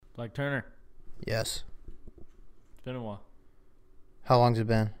Black Turner. Yes. It's been a while. How long's it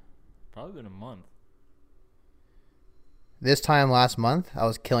been? Probably been a month. This time last month, I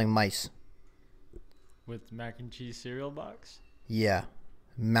was killing mice. With mac and cheese cereal box? Yeah.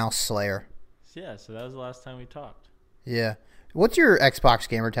 Mouse Slayer. Yeah, so that was the last time we talked. Yeah. What's your Xbox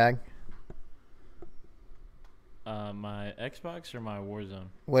gamer tag? My Xbox or my Warzone?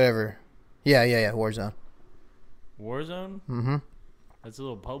 Whatever. Yeah. Warzone. Warzone? Mm-hmm. That's a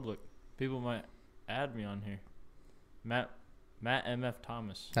little public. People might add me on here. Matt MF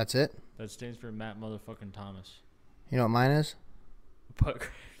Thomas. That's it? That stands for Matt motherfucking Thomas. You know what mine is? Butt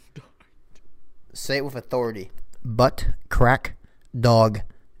Say it with authority. Butt crack dog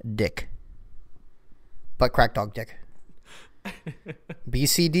dick. Butt crack dog dick.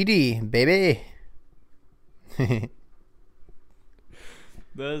 BCDD, baby. That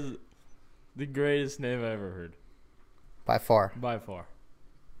is the greatest name I ever heard. By far. By far.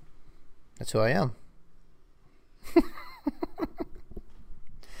 That's who I am.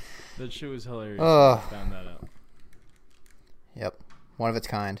 That shit was hilarious. Oh. I found that out. Yep. One of its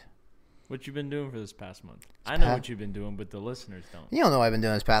kind. What you been doing for this past month? I know what you've been doing, but the listeners don't. You don't know what I've been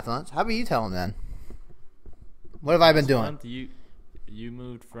doing this past month. How about you tell them then? What have I been doing? Month, you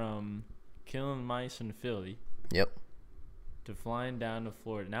moved from killing mice in Philly. Yep. To flying down to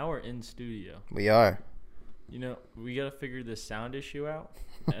Florida. Now we're in studio. We are. You know, we got to figure this sound issue out,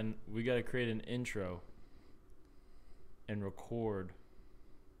 and we got to create an intro and record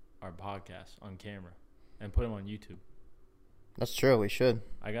our podcast on camera and put them on YouTube. That's true. We should.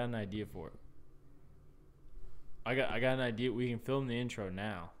 I got an idea for it. I got an idea. We can film the intro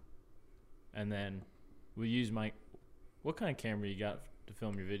now, and then we'll use my. What kind of camera you got to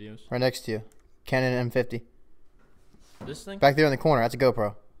film your videos? Right next to you. Canon M50. This thing? Back there in the corner. That's a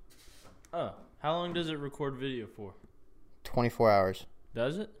GoPro. Oh. How long does it record video for? 24 hours.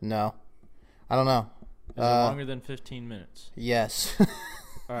 Does it? No. I don't know. Is it longer than 15 minutes? Yes.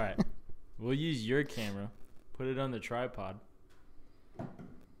 All right. We'll use your camera. Put it on the tripod.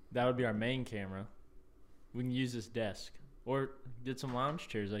 That would be our main camera. We can use this desk. Or get some lounge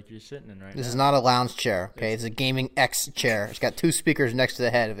chairs like you're sitting in right now. This is not a lounge chair, okay? It's a gaming X chair. It's got 2 speakers next to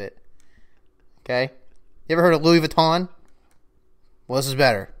the head of it. Okay? You ever heard of Louis Vuitton? Well, this is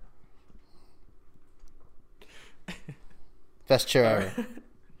better. Best chair ever.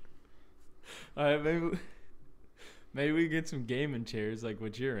 All right, maybe we get some gaming chairs like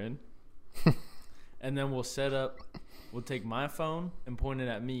what you're in. And then we'll set up, we'll take my phone and point it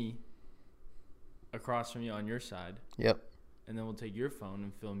at me across from you on your side. Yep. And then we'll take your phone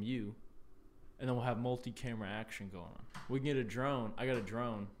and film you. And then we'll have multi-camera action going on. We can get a drone. I got a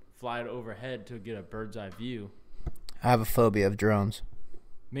drone. Fly it overhead to get a bird's eye view. I have a phobia of drones.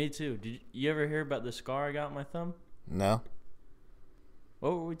 Me too. Did you ever hear about the scar I got on my thumb? No.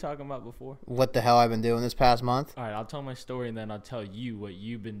 What were we talking about before? What the hell I've been doing this past month? All right, I'll tell my story and then I'll tell you what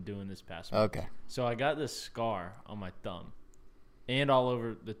you've been doing this past month. Okay. So I got this scar on my thumb and all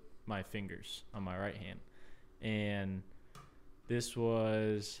over my fingers on my right hand. And this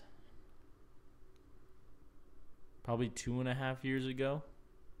was probably 2.5 years ago.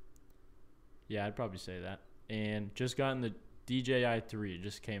 Yeah, I'd probably say that. And just gotten the DJI 3. It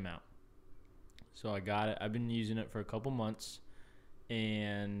just came out. So I got it. I've been using it for a couple months.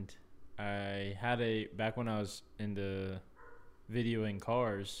 And I had back when I was into videoing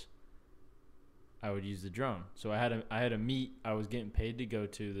cars, I would use the drone. So I had a meet I was getting paid to go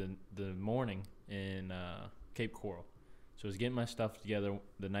to the morning in Cape Coral. So I was getting my stuff together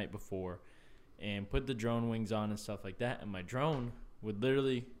the night before and put the drone wings on and stuff like that. And my drone would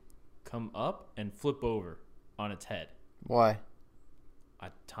literally come up and flip over on its head. Why?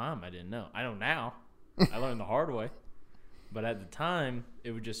 At the time, I didn't know. I know now. I learned the hard way. But at the time,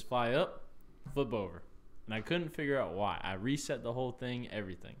 it would just fly up, flip over. And I couldn't figure out why. I reset the whole thing,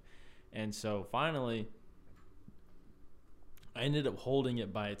 everything. And so finally, I ended up holding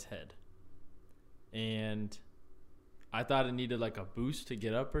it by its head. And I thought it needed like a boost to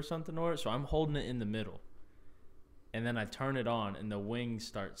get up or something or so I'm holding it in the middle. And then I turn it on and the wings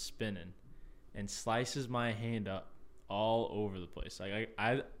start spinning and slices my hand up all over the place. Like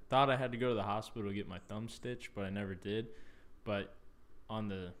I thought I had to go to the hospital to get my thumb stitched, but I never did. But on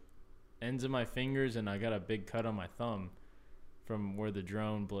the ends of my fingers, and I got a big cut on my thumb from where the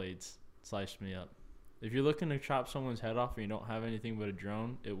drone blades sliced me up. If you're looking to chop someone's head off and you don't have anything but a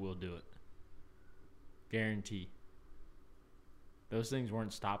drone, it will do it. Guarantee. Those things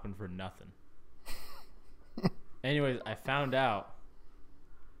weren't stopping for nothing. Anyways, I found out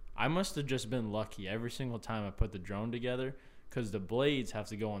I must have just been lucky every single time I put the drone together because the blades have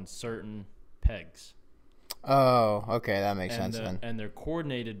to go on certain pegs. Oh, okay, that makes sense then. And they're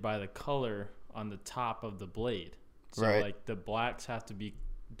coordinated by the color on the top of the blade. So Right. like the blacks have to be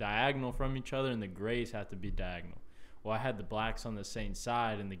diagonal from each other and the grays have to be diagonal. Well, I had the blacks on the same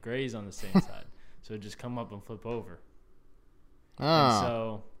side and the grays on the same side. So it just come up and flip over. Oh. And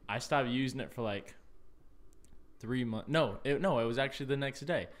so I stopped using it for like 3 months. No, it was actually the next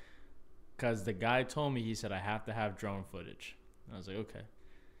day. Because the guy told me, he said, I have to have drone footage. And I was like, okay.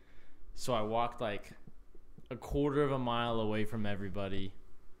 So I walked like a quarter of a mile away from everybody.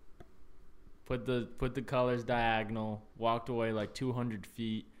 Put the colors diagonal. Walked away like 200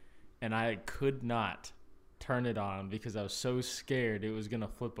 feet. And I could not turn it on because I was so scared it was going to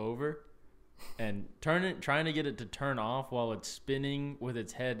flip over. And trying to get it to turn off while it's spinning with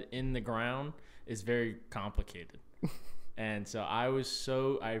its head in the ground is very complicated. And so I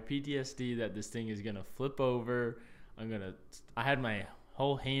had PTSD that this thing is going to flip over. I had my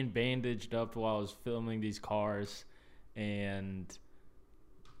whole hand bandaged up while I was filming these cars. And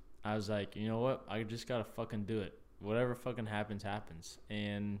I was like, you know what? I just got to fucking do it. Whatever fucking happens, happens.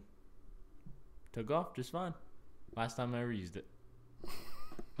 And took off just fine. Last time I ever used it.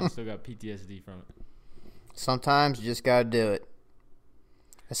 I still got PTSD from it. Sometimes you just gotta do it.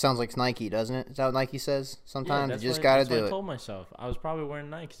 That sounds like Nike, doesn't it? Is that what Nike says? Sometimes you just gotta do it. That's what I told myself. I was probably wearing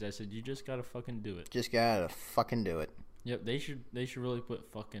Nikes. I said, you just gotta fucking do it. Just gotta fucking do it. Yep, they should really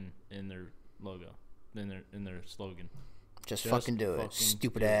put fucking in their logo, in their slogan. Just fucking do it.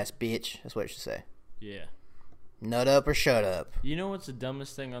 Stupid ass bitch. That's what it should say. Yeah. Nut up or shut up. You know what's the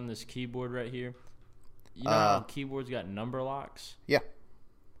dumbest thing on this keyboard right here? You know how keyboards got number locks? Yeah.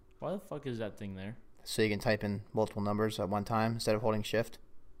 Why the fuck is that thing there? So you can type in multiple numbers at one time instead of holding shift.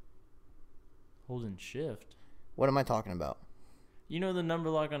 Holding shift? What am I talking about? You know the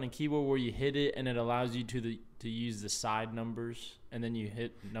number lock on a keyboard where you hit it and it allows you to use the side numbers and then you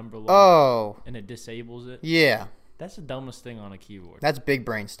hit number lock and it disables it? Yeah. That's the dumbest thing on a keyboard. That's big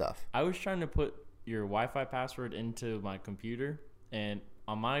brain stuff. I was trying to put your Wi-Fi password into my computer and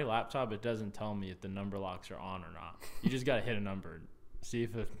on my laptop it doesn't tell me if the number locks are on or not. You just got to hit a number and see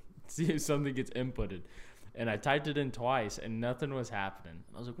if something gets inputted. And I typed it in twice and nothing was happening.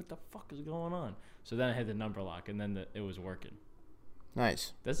 I was like, what the fuck is going on? So then I hit the number lock and then it was working.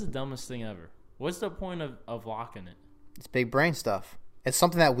 Nice. That's the dumbest thing ever. What's the point of locking it? It's big brain stuff. It's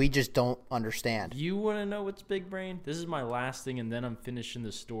something that we just don't understand. You want to know what's big brain? This is my last thing and then I'm finishing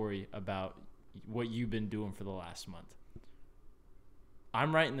the story about what you've been doing for the last month.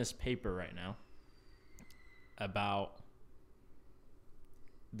 I'm writing this paper right now about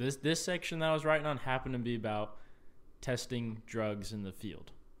this section that I was writing on happened to be about testing drugs in the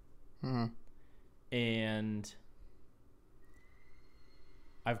field. Mm-hmm. And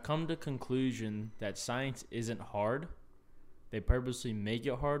I've come to conclusion that science isn't hard. They purposely make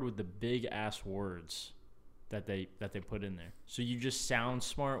it hard with the big ass words that they put in there. So you just sound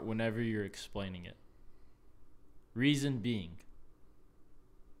smart whenever you're explaining it. Reason being,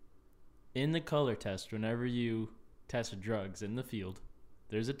 in the color test, whenever you test drugs in the field,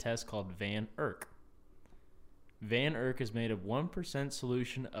 there's a test called Van Erck. Van Erck is made of 1%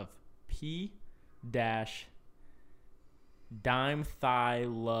 solution of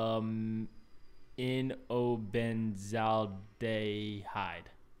P-dimethylaminobenzaldehyde.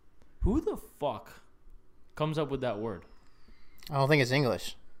 Who the fuck comes up with that word? I don't think it's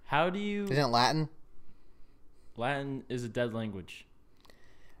English. How do you... Isn't it Latin? Latin is a dead language.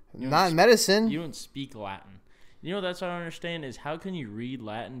 Not in medicine. You don't speak Latin. You know, that's what I don't understand is how can you read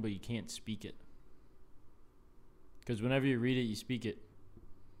Latin but you can't speak it? Because whenever you read it, you speak it.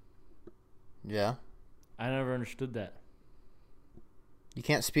 Yeah. I never understood that. You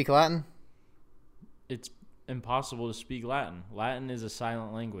can't speak Latin? It's impossible to speak Latin. Latin is a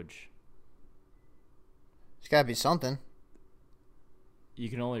silent language. It's got to be something. You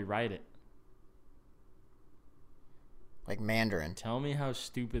can only write it. Like Mandarin. Tell me how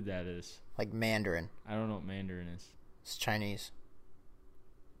stupid that is. Like Mandarin. I don't know what Mandarin is. It's Chinese.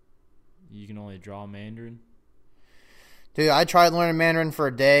 You can only draw Mandarin? Dude, I tried learning Mandarin for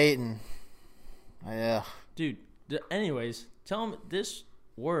a day and... Dude, anyways, tell them this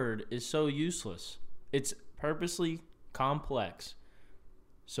word is so useless. It's purposely complex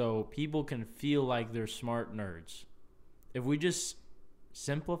so people can feel like they're smart nerds. If we just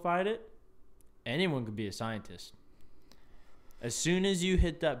simplified it, anyone could be a scientist. As soon as you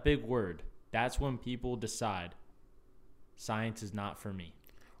hit that big word, that's when people decide science is not for me.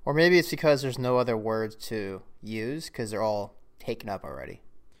 Or maybe it's because there's no other words to use because they're all taken up already.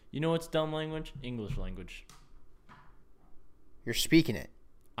 You know what's dumb language? English language. You're speaking it.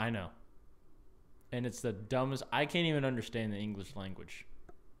 I know. And it's the dumbest. I can't even understand the English language.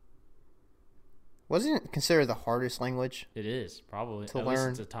 Wasn't it considered the hardest language? It is, probably. To At learn.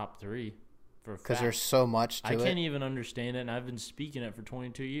 least it's a top 3 for a fact. Because there's so much to I it. can't even understand it, and I've been speaking it for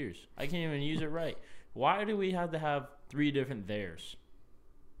 22 years. I can't even use it right. Why do we have to have 3 different theirs?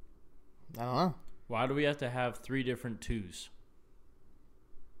 I don't know. Why do we have to have 3 different twos?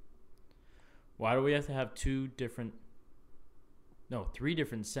 Why do we have to have 3 different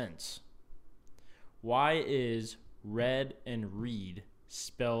scents? Why is red and read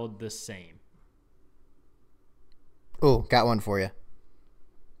spelled the same? Oh, got one for you.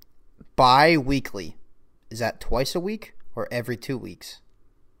 Bi-weekly. Is that twice a week or every 2 weeks?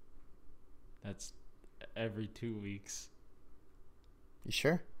 That's every 2 weeks. You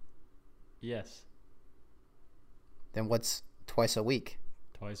sure? Yes. Then what's twice a week?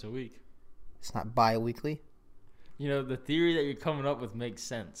 Twice a week. It's not bi-weekly? You know, the theory that you're coming up with makes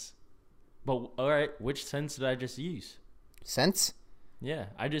sense. But, all right, which sense did I just use? Cents? Yeah,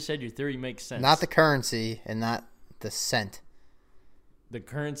 I just said your theory makes sense. Not the currency and not the cent. The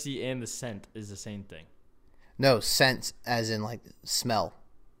currency and the scent is the same thing. No, scent as in like smell.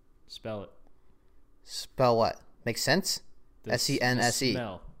 Spell it. Spell what? Makes sense? The S-E-N-S-E.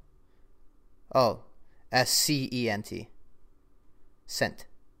 Smell. Oh, S-C-E-N-T. Scent.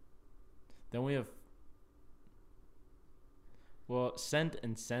 Then we have, well, scent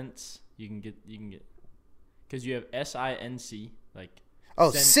and sense. You can get, because you have S-I-N-C, like. Oh,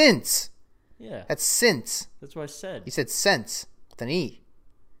 scent. since. Yeah. That's since. That's what I said. You said sense with an E.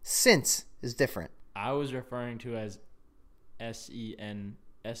 Since is different. I was referring to as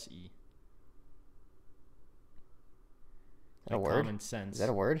S-E-N-S-E. Is that a Like word? Common sense. Is that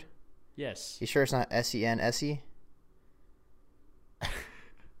a word? Yes. You sure it's not S-E-N-S-E?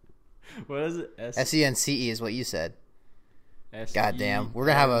 What is it? S-E-N-C-E is what you said. S-E-N. God damn. We're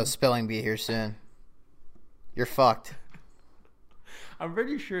going to have a spelling bee here soon. You're fucked. I'm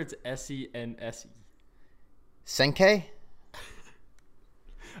pretty sure it's S-E-N-S-E. Senke?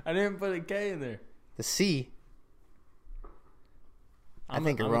 I didn't put a K in there. The C? I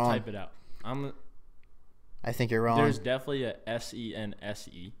think you're I'm wrong. gonna type it out. I think you're wrong. There's definitely a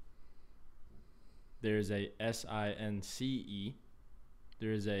S-E-N-S-E. There's a S-I-N-C-E.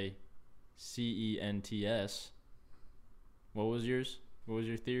 There's a C-E-N-T-S. What was yours? What was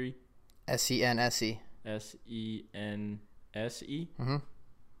your theory? S-E-N-S-E. S-E-N-S-E? Mm-hmm.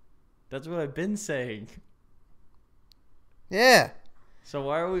 That's what I've been saying. Yeah. So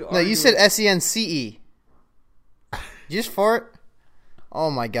why are we arguing? No, you said S-E-N-C-E. Did you just fart? Oh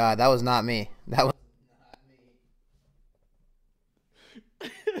my god, that was not me. That was not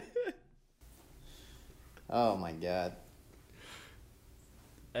me. Oh my god.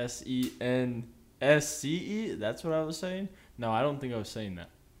 S-E-N-S-C-E? That's what I was saying? No, I don't think I was saying that.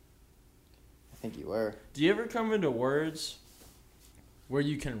 I think you were. Do you ever come into words where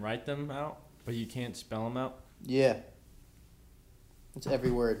you can write them out, but you can't spell them out? Yeah. It's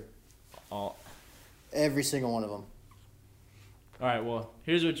every word. All Every single one of them. right, well,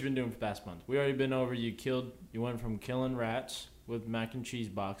 here's what you've been doing for the past month. We already been over, you went from killing rats with mac and cheese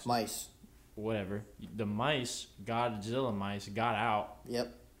box. Mice. Whatever. The mice, Godzilla mice, got out.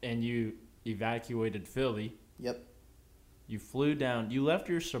 Yep. And you evacuated Philly. Yep. You flew down. You left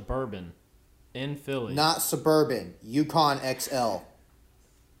your Suburban in Philly. Not Suburban. Yukon XL.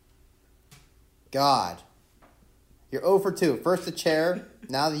 God. You're 0 for 2. First the chair,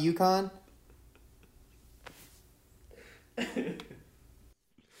 now the Yukon.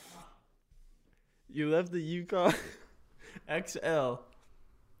 You left the Yukon XL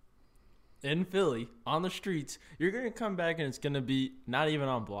in Philly on the streets. You're going to come back and it's going to be not even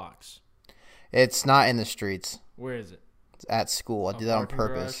on blocks. It's not in the streets. Where is it? It's at school. I did that on parking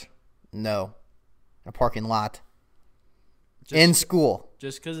purpose. garage? No. A parking lot. Just, In school.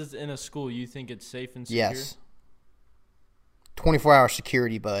 Just because it's in a school, you think it's safe and secure? Yes. 24-hour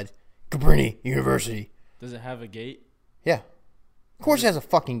security, bud. Cabrini University. Does it have a gate? Yeah. Of course it has a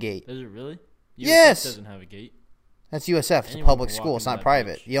fucking gate. Does it really? Yes! USF doesn't have a gate. That's USF. It's a Anyone public can walk school. It's into not that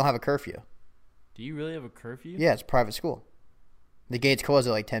private. bitch. You don't have a curfew. Do you really have a curfew? Yeah, it's a private school. The gates close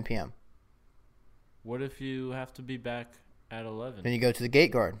at like 10 p.m. What if you have to be back at 11? Then you go to the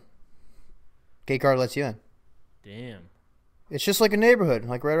gate guard. Gate guard lets you in. Damn. It's just like a neighborhood,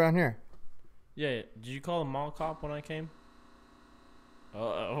 like right around here. Yeah, did you call a mall cop when I came?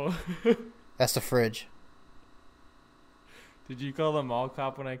 Uh-oh. That's the fridge. Did you call the mall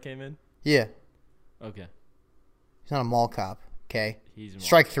cop when I came in? Yeah. Okay. He's not a mall cop, okay? He's a mall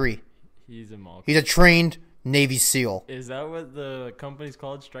Strike cop. 3. He's a mall cop. He's a trained Navy SEAL. Is that what the company's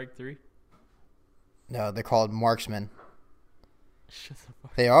called, Strike 3? No, they're called marksmen. Shut the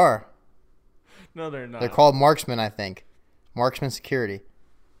fuck. They are. No, they're not. They're called marksmen, I think. Marksman security.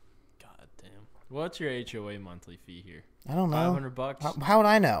 God damn. What's your HOA monthly fee here? I don't know. $500? How would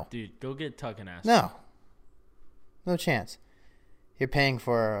I know? Dude, go get Tuck and ask. No. No chance. You're paying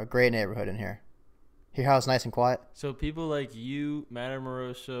for a great neighborhood in here. Your house nice and quiet. So people like you, Matt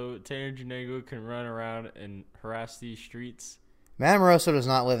Moroso, Tanner Janego can run around and harass these streets Matt Moroso does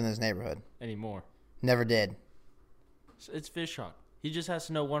not live in this neighborhood. anymore. Never did. It's Fishhawk. He just has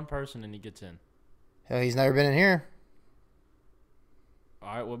to know one person and he gets in. Hell, he's never been in here.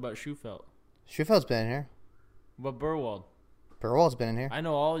 All right, what about Schufelt? Schufeld's been in here. What about Burwald? Burwald's been in here. I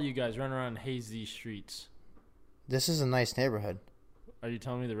know all you guys run around and haze these streets. This is a nice neighborhood. Are you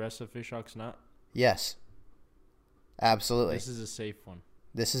telling me the rest of Fishhawk's not? Yes. Absolutely. This is a safe one.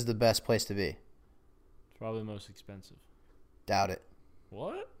 This is the best place to be. It's probably the most expensive. Doubt it.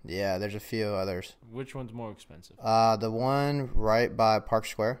 What? Yeah, there's a few others. Which one's more expensive? The one right by Park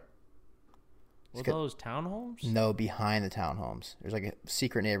Square. With all those townhomes? No, behind the townhomes. There's like a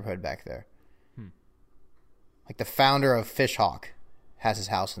secret neighborhood back there. Like the founder of Fishhawk has his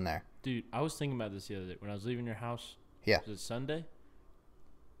house in there. Dude, I was thinking about this the other day. When I was leaving your house. Yeah. Was it Sunday?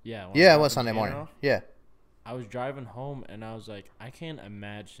 Yeah. Yeah, it was Sunday morning. Yeah. I was driving home and I was like, I can't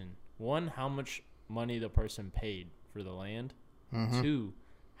imagine, one, how much money the person paid for the land. Mm-hmm. Two,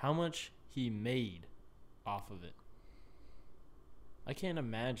 how much he made off of it. I can't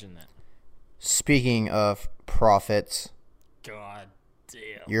imagine that. Speaking of profits. God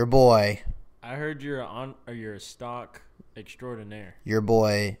damn. Your boy. I heard you're a stock extraordinaire. Your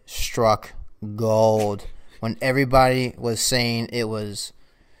boy struck gold when everybody was saying it was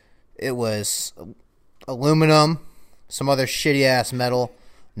aluminum, some other shitty ass metal.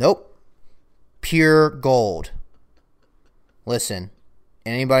 Nope. Pure gold. Listen,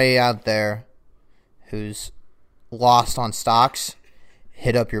 anybody out there who's lost on stocks,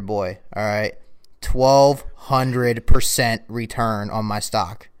 hit up your boy. All right. 1,200% return on my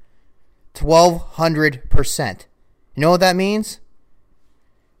stock. 1,200%. You know what that means?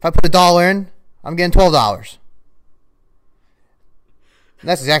 If I put $1 in, I'm getting $12.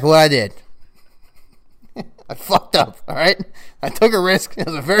 That's exactly what I did. I fucked up, all right? I took a risk. It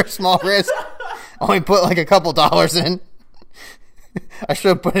was a very small risk. Only put like a couple dollars in. I should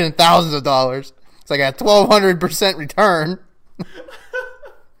have put in thousands of dollars. So I got 1,200% return.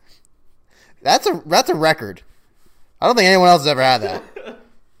 That's a record. I don't think anyone else has ever had that.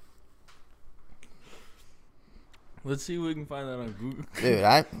 Let's see if we can find that on Google. Dude,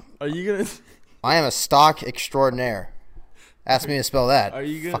 are you gonna? I am a stock extraordinaire. Ask me to spell that. Are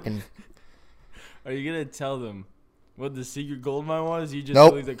you gonna? Are you gonna tell them what the secret gold mine was? You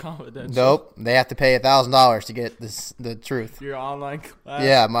just leave the confidential. Nope. They have to pay $1,000 to get the truth. Your online class.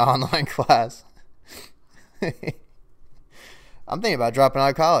 Yeah, my online class. I'm thinking about dropping out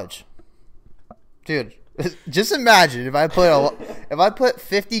of college, dude. Just imagine if I put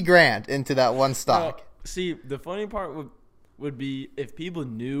 50 grand into that one stock. No, see, the funny part would be if people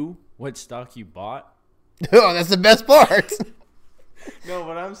knew what stock you bought. Oh, that's the best part. No,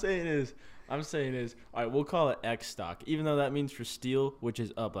 what I'm saying is, all right, we'll call it X stock, even though that means for steel, which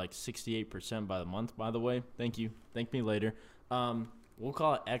is up like 68% by the month, by the way. Thank you. Thank me later. We'll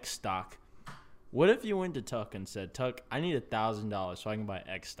call it X stock. What if you went to Tuck and said, Tuck, I need $1,000 so I can buy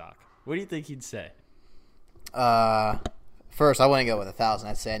X stock? What do you think he'd say? First, I wouldn't go with 1,000.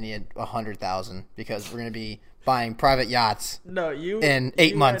 I'd say I need 100,000 because we're going to be buying private yachts. No, in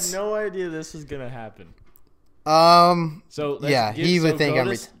 8 months. Had no idea this was going to happen. So yeah, he would think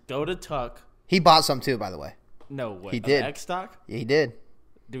go to Tuck. He bought some too, by the way. No way. He did. X stock? Yeah, he did.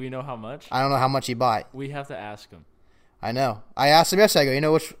 Do we know how much? I don't know how much he bought. We have to ask him. I know. I asked him yesterday. I go, you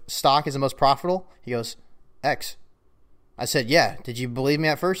know which stock is the most profitable? He goes, X. I said, yeah. Did you believe me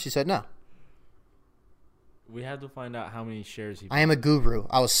at first? He said, no. We had to find out how many shares he bought. I am a guru.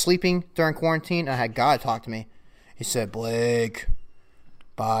 I was sleeping during quarantine. I had God talk to me. He said, Blake,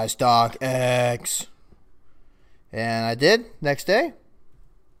 buy stock X. And I did. Next day,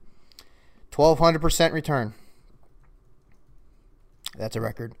 1,200% return. That's a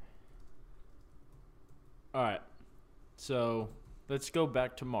record. All right. So let's go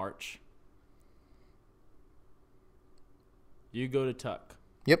back to March. You go to Tuck.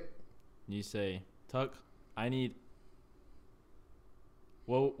 Yep. You say, Tuck, I need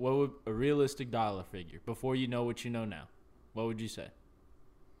what would a realistic dollar figure before you know what you know now? What would you say?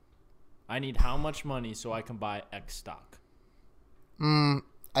 I need how much money so I can buy X stock?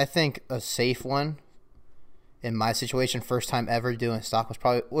 I think a safe one in my situation, first time ever doing stock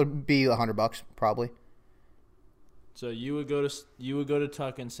would be $100 probably. So you would go to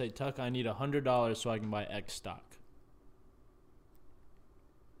Tuck and say, Tuck, I need $100 so I can buy X stock.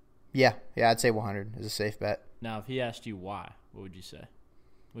 Yeah, I'd say 100 is a safe bet. Now, if he asked you why, what would you say?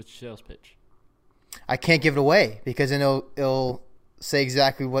 What's your sales pitch? I can't give it away because then it'll say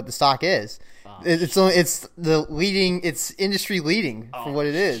exactly what the stock is. Oh, it's industry leading for what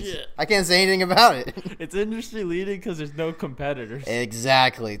it is. Shit. I can't say anything about it. It's industry leading because there's no competitors.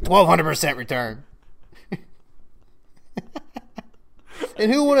 Exactly. 1,200% return.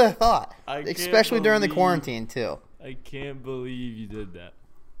 And who would have thought? Especially during the quarantine, too. I can't believe you did that.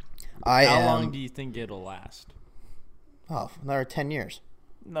 How long do you think it'll last? Oh, another 10 years.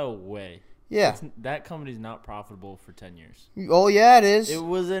 No way. Yeah. That company's not profitable for 10 years. Oh, yeah, it is. It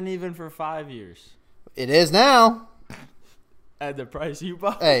wasn't even for 5 years. It is now. At the price you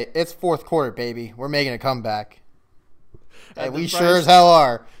bought. Hey, it's fourth quarter, baby. We're making a comeback. Hey, we sure as hell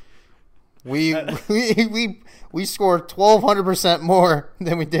are. We scored 1,200% more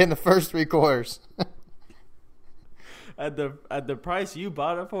than we did in the first 3 quarters. At the price you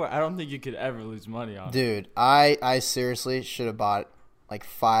bought it for, I don't think you could ever lose money on it. Dude, I seriously should have bought like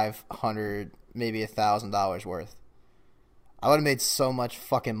 $500, maybe $1,000 worth. I would have made so much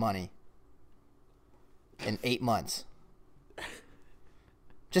fucking money in 8 months.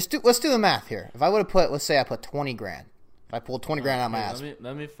 Let's do the math here. If I would have let's say I put 20 grand. If I pulled 20 grand out of my ass.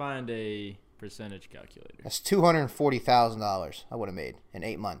 Let me find a percentage calculator. That's $240,000 I would have made in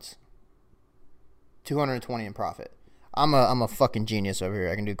 8 months. 220 in profit. I'm a fucking genius over here.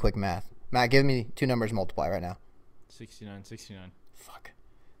 I can do quick math. Matt, give me 2 numbers multiply right now. 69. Fuck.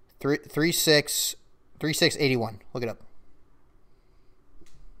 3681. Look it up.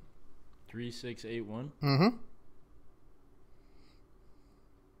 3681? Mm-hmm.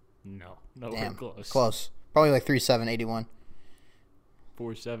 No, we're Damn, close. Close. Probably like 3781.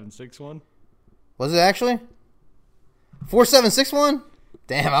 4761? Was it actually? 4761?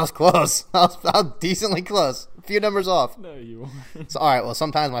 Damn, I was close. I was decently close. A few numbers off. No, you weren't. So, all right, well,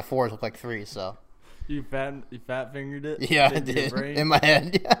 sometimes my 4s look like 3s, so. You fat fingered it? Yeah, I did. In my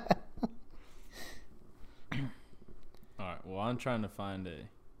head, yeah. All right, well, I'm trying to find a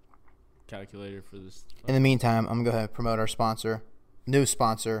calculator for this. In the meantime, I'm going to go ahead and promote our sponsor. New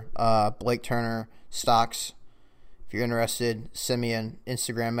sponsor, Blake Turner Stocks. If you're interested, send me an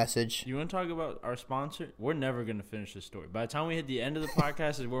Instagram message. You want to talk about our sponsor? We're never going to finish this story. By the time we hit the end of the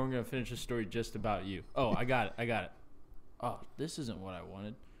podcast is where we're going to finish the story just about you. Oh, I got it. Oh, this isn't what I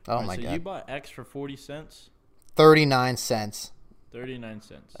wanted. Oh, right, my God. So you bought X for 40 cents? 39 cents. 39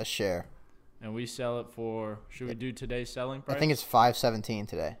 cents. A share. And we sell it for, should we do today's selling price? I think it's $5.17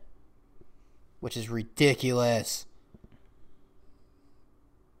 today, which is ridiculous.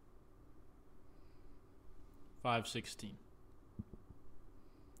 $5.16.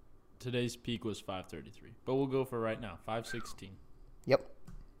 Today's peak was $5.33, but we'll go for right now, $5.16. Yep.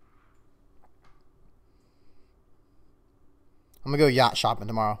 I'm gonna go yacht shopping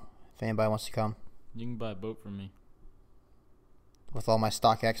tomorrow. If anybody wants to come, You can buy a boat from me. with all my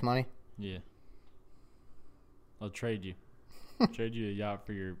StockX money. Yeah. I'll trade you. Trade you a yacht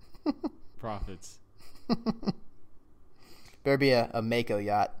for your profits. Better be a Mako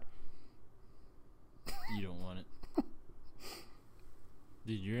yacht. You don't want it.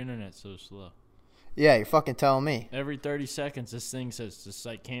 Dude, your internet's so slow. Yeah, you're fucking telling me. Every 30 seconds, this thing says the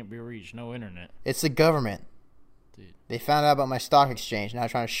site can't be reached. No internet. It's the government. Dude. They found out about my stock exchange. Now they're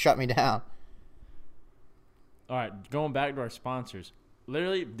trying to shut me down. All right, going back to our sponsors.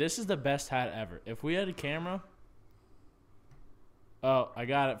 Literally, this is the best hat ever. If we had a camera. Oh, I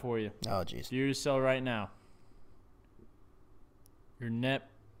got it for you. Oh, jeez. So you're to sell right now. Your net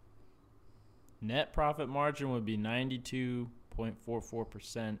profit margin would be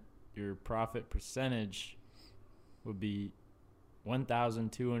 92.44%. Your profit percentage would be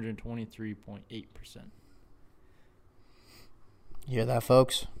 1,223.8%. You hear that,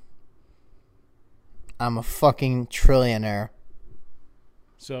 folks? I'm a fucking trillionaire.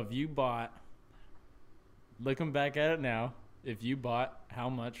 So if you bought, looking back at it now, if you bought, how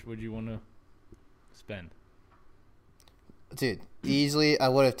much would you want to spend? Dude, easily I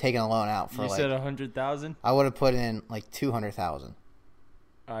would have taken a loan out for You said 100,000? I would have put in like 200,000.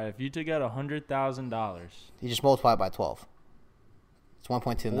 All right, if you took out $100,000, You just multiply it by 12. It's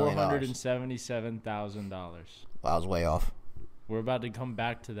 $1.2 million. $477,000. Wow, I was way off. We're about to come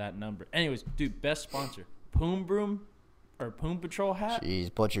back to that number. Anyways, dude, best sponsor. Poom Broom or Poom Patrol hat.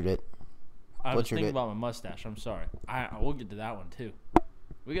 Jeez, butchered it. I was butchered thinking it. about my mustache. I'm sorry. I will get to that one too.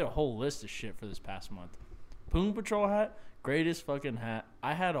 We got a whole list of shit for this past month. Poom Patrol hat, greatest fucking hat.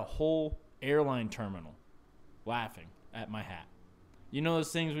 I had a whole airline terminal laughing at my hat. You know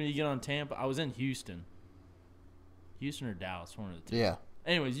those things when you get on Tampa? I was in Houston. Houston or Dallas, one of the two. Yeah.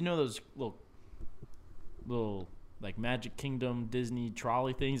 Anyways, you know those little like Magic Kingdom Disney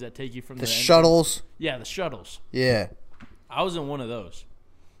trolley things that take you from The entrance? shuttles. Yeah, the shuttles. Yeah. I was in one of those.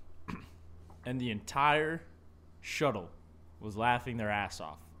 And the entire shuttle was laughing their ass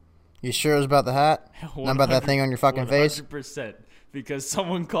off. You sure it was about the hat? Not about that thing on your fucking face? 100%. Because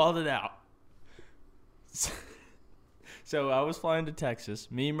someone called it out. So I was flying to Texas.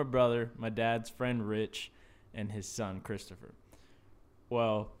 Me, my brother, my dad's friend Rich, and his son Christopher.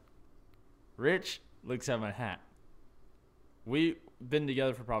 Well, Rich looks at my hat. We've been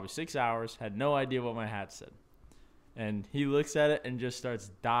together for probably 6 hours, had no idea what my hat said. And he looks at it and just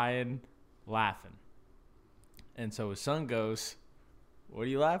starts dying laughing. And so his son goes, "What are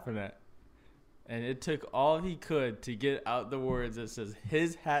you laughing at?" And it took all he could to get out the words that says,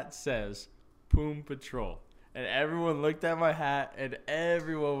 his hat says Poom Patrol. And everyone looked at my hat and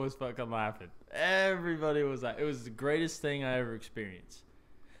everyone was fucking laughing. Everybody was like, it was the greatest thing I ever experienced.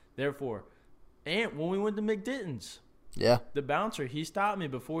 Therefore, and when we went to McDitton's, Yeah. the bouncer, he stopped me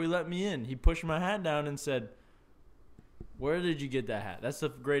before he let me in. He pushed my hat down and said, "Where did you get that hat? That's the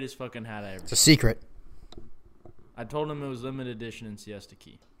greatest fucking hat I ever." It's a secret. I told him it was limited edition in Siesta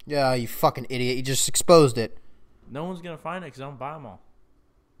Key. Yeah, you fucking idiot. You just exposed it. No one's going to find it because I don't buy them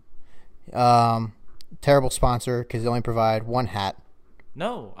all. Terrible sponsor because they only provide one hat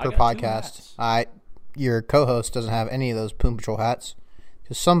No, per I got 2 podcast. hats. Your co-host doesn't have any of those Poom Patrol hats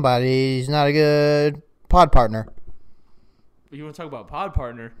because somebody's not a good pod partner. You want to talk about pod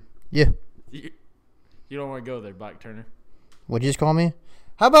partner? Yeah. You don't want to go there, Black Turner. What'd you just call me?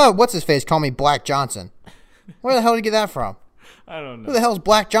 How about what's his face call me Black Johnson? Where the hell did you get that from? I don't know. Who the hell's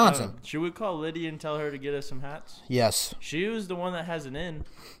Black Johnson? Should we call Lydia and tell her to get us some hats? Yes. She was the one that has an in.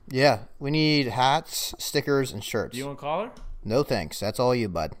 Yeah. We need hats, stickers, and shirts. Do you want to call her? No thanks. That's all you,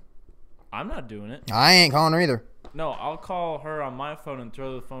 bud. I'm not doing it. I ain't calling her either. No, I'll call her on my phone and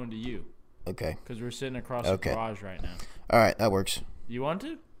throw the phone to you. Okay. Because we're sitting across the garage right now. All right. That works. You want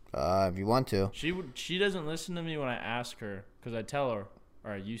to? If you want to. She doesn't listen to me when I ask her, because I tell her,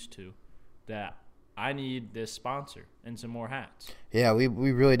 or I used to, that I need this sponsor and some more hats. Yeah, we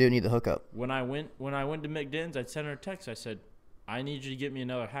really do need the hookup. When I went to McDinton's, I sent her a text. I said, "I need you to get me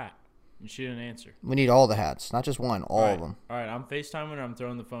another hat," and she didn't answer. We need all the hats, not just one, all of them. All right, I'm FaceTiming her. I'm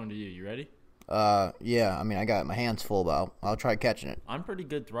throwing the phone to you. You ready? Yeah. I mean, I got my hands full, but I'll try catching it. I'm a pretty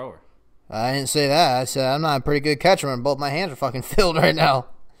good thrower. I didn't say that. I said I'm not a pretty good catcher, and both my hands are fucking filled right now.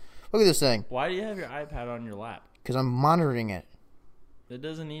 Look at this thing. Why do you have your iPad on your lap? Because I'm monitoring it. It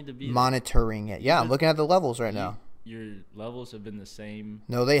doesn't need to be monitoring it. Yeah, I'm looking at the levels right now. Your levels have been the same.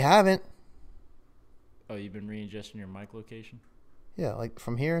 No, they haven't. Oh, you've been readjusting your mic location? Yeah, like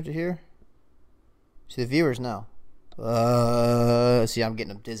from here to here. See the viewers now. See, I'm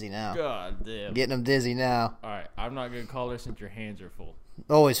getting them dizzy now. God damn. Getting them dizzy now. All right, I'm not gonna call her since your hands are full.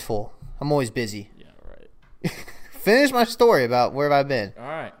 Always full. I'm always busy. Yeah, right. Finish my story about where have I been. All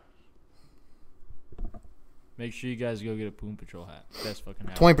right. Make sure you guys go get a Poom Patrol hat. Best fucking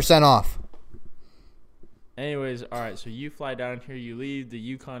hat. 20% off. Anyways, all right. So you fly down here. You leave the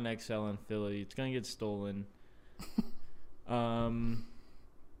Yukon XL in Philly. It's gonna get stolen.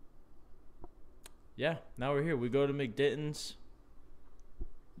 Yeah. Now we're here. We go to McDitton's.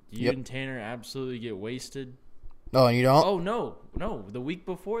 You and Tanner absolutely get wasted. Oh, and you don't? Oh no. The week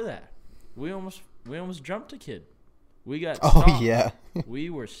before that, we almost jumped a kid. We got. Oh stopped. yeah. we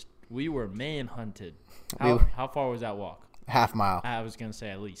were manhunted. How far was that walk? Half mile. I was gonna say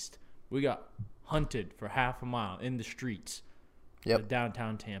at least. We got hunted for half a mile in the streets. Yep. Of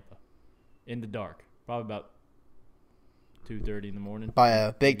downtown Tampa, in the dark, probably about 2:30 in the morning. By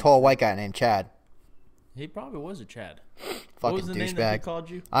a big, tall white guy named Chad. He probably was a Chad. Fucking what was the name that he douchebag. called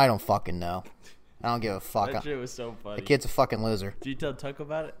you? I don't fucking know. I don't give a fuck. That shit was so funny. The kid's a fucking loser. Did you tell Tuck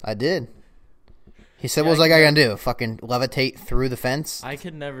about it? I did. He said, what was that guy going to do? Fucking levitate through the fence? I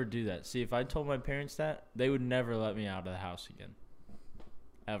could never do that. See, if I told my parents that, they would never let me out of the house again.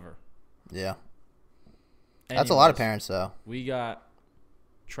 Ever. Yeah. That's a lot of parents, though. We got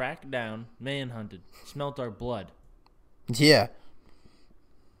tracked down, manhunted, smelt our blood. Yeah.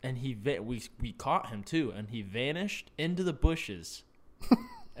 And we caught him, too, and he vanished into the bushes.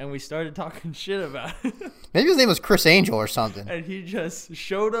 And we started talking shit about it. Maybe his name was Chris Angel or something. And he just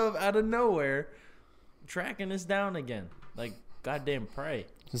showed up out of nowhere, tracking us down again. Like goddamn prey.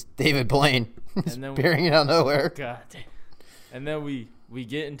 Just David Blaine. And then appearing out of nowhere. God damn. And then we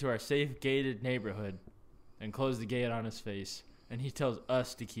get into our safe gated neighborhood and close the gate on his face. And he tells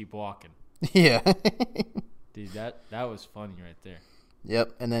us to keep walking. Yeah. Dude, that was funny right there.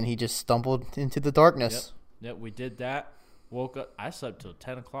 Yep. And then he just stumbled into the darkness. Yep, we did that. Woke up. I slept till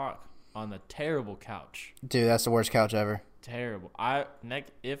 10 o'clock on the terrible couch. Dude, that's the worst couch ever. Terrible.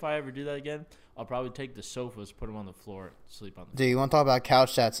 If I ever do that again, I'll probably take the sofas, put them on the floor, and sleep on the Dude, you want to talk about a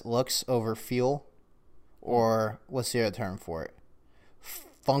couch that's looks over feel? Or what's the other term for it?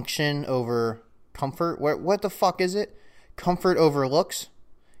 function over comfort. What the fuck is it? Comfort over looks?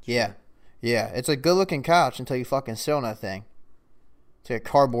 Yeah. Yeah. It's a good looking couch until you fucking sit on that thing. It's like a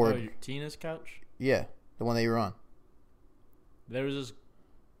cardboard. Oh, your Tina's couch? Yeah. The one that you were on. There was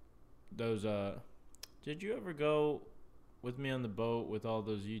did you ever go with me on the boat with all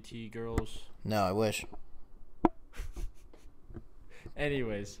those UT girls? No, I wish.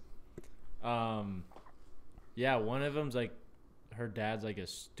 Anyways, yeah, one of them's like, her dad's like a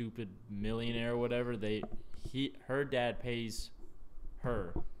stupid millionaire or whatever. Her dad pays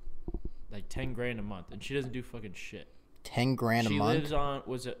her like $10,000 a month, and she doesn't do fucking shit. $10,000 a month. She lives on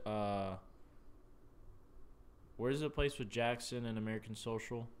where's the place with Jackson and American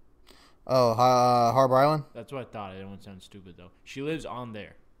Social? Oh, Harbor Island? That's what I thought. I didn't want to sound stupid though. She lives on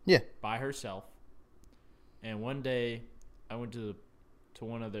there. Yeah. By herself. And one day, I went to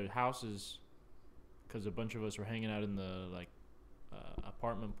one of their houses because a bunch of us were hanging out in the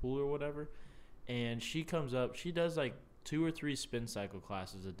apartment pool or whatever. And she comes up. She does like 2 or 3 spin cycle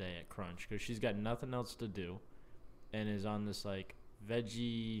classes a day at Crunch because she's got nothing else to do, and is on this like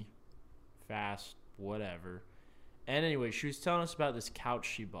veggie fast whatever. And anyway, she was telling us about this couch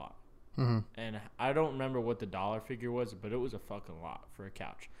she bought. Mm-hmm. And I don't remember what the dollar figure was, but it was a fucking lot for a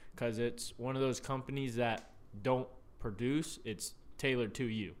couch because it's one of those companies that don't produce. It's tailored to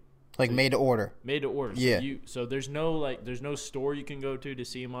you. Like so made to order. Made to order. Yeah. So there's no store you can go to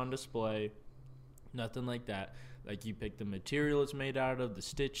see them on display. Nothing like that. Like you pick the material it's made out of, the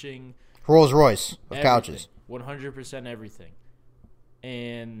stitching. Rolls Royce of everything. Couches. 100% everything.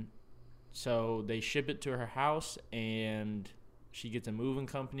 And so they ship it to her house, and she gets a moving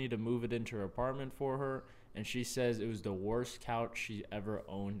company to move it into her apartment for her. And she says it was the worst couch she ever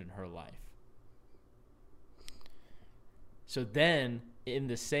owned in her life. So then, in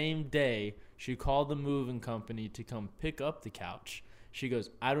the same day, she called the moving company to come pick up the couch. She goes,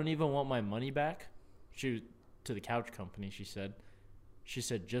 I don't even want my money back. To the couch company, she said,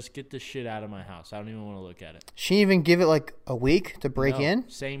 just get the shit out of my house. I don't even want to look at it. She didn't even give it like a week to break in?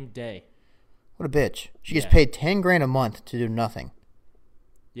 Same day. What a bitch. She gets paid $10,000 a month to do nothing.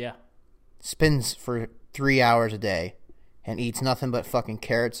 Yeah. Spins for 3 hours a day and eats nothing but fucking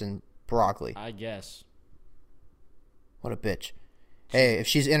carrots and broccoli. I guess. What a bitch. Hey, if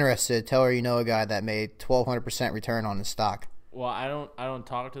she's interested, tell her you know a guy that made 1,200% return on his stock. Well, I don't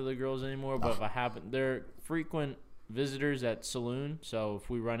talk to the girls anymore, but if I happen, they're frequent visitors at Saloon, so if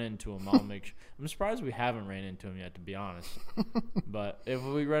we run into them, I'll make sure. I'm surprised we haven't ran into them yet, to be honest. But if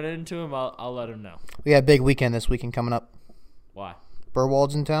we run into them, I'll let them know. We got a big weekend this weekend coming up. Why?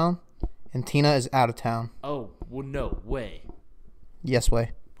 Burwald's in town, and Tina is out of town. Oh, well, no way. Yes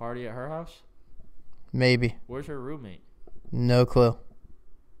way. Party at her house? Maybe. Where's her roommate? No clue.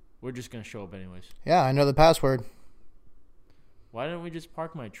 We're just going to show up anyways. Yeah, I know the password. Why didn't we just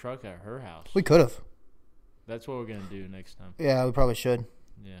park my truck at her house? We could have. That's what we're going to do next time. Yeah, we probably should.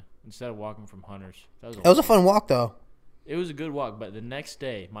 Yeah, instead of walking from Hunters. It was a fun walk, though. It was a good walk, but the next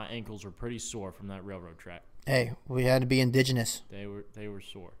day, my ankles were pretty sore from that railroad track. Hey, we had to be indigenous. They were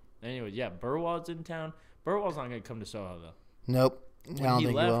sore. Anyway, yeah, Burwald's in town. Burwald's not going to come to Soho, though. Nope. When he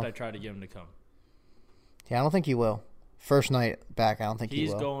left, I tried to get him to come. Yeah, I don't think he will. First night back, I don't think he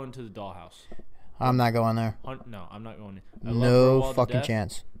will. He's going to the dollhouse. I'm not going there. No, I'm not going. No fucking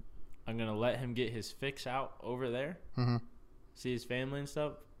chance. I'm going to let him get his fix out over there, see his family and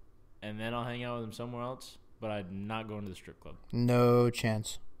stuff, and then I'll hang out with him somewhere else, but I'm not going to the strip club. No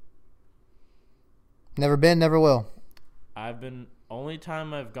chance. Never been, never will. Only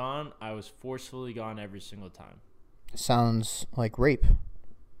time I've gone, I was forcefully gone every single time. Sounds like rape.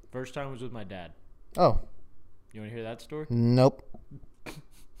 First time was with my dad. Oh. You want to hear that story? Nope.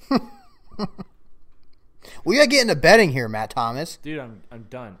 We gotta get into betting here, Matt Thomas. Dude, I'm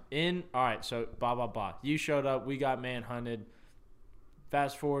done. All right, so blah, blah, blah. You showed up. We got manhunted.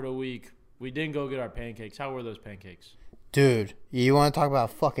 Fast forward a week. We didn't go get our pancakes. How were those pancakes? Dude, you want to talk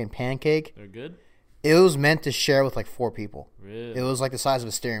about a fucking pancake? They're good? It was meant to share with like 4 people. Really? It was like the size of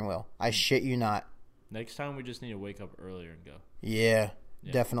a steering wheel. I shit you not. Next time we just need to wake up earlier and go. Yeah,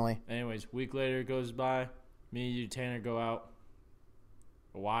 definitely. Anyways, week later goes by. Me and you, Tanner, go out.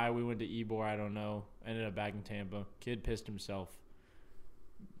 Why we went to Ybor, I don't know. Ended up back in Tampa. Kid pissed himself.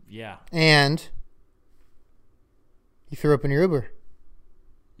 Yeah. And he threw up in your Uber.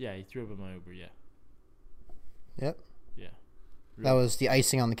 Yeah, he threw up in my Uber, yeah. Yep. Yeah. That was the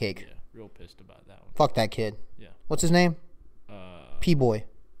icing on the cake. Yeah, real pissed about that one. Fuck that kid. Yeah. What's his name? P-Boy.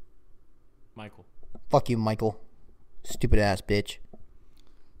 Michael. Fuck you, Michael. Stupid ass bitch.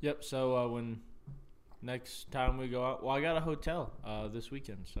 Yep, so when next time we go out, well, I got a hotel this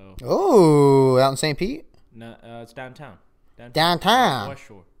weekend, so. Oh, out in St. Pete? No, it's downtown. Downtown. West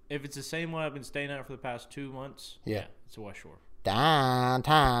Shore. If it's the same one I've been staying at for the past 2 months, Yeah. it's a West Shore.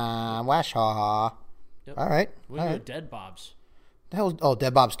 Downtown West Shore. Yep. All right. We all can right. go Dead Bob's. The hell? Oh,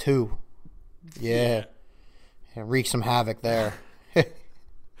 Dead Bob's 2. Yeah. Wreak some havoc there.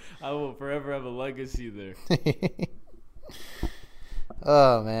 I will forever have a legacy there.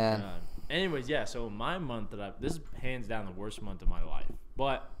 Oh, man. Anyways, yeah, so my month this is hands down the worst month of my life.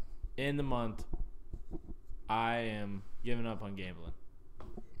 But in the month, I am giving up on gambling.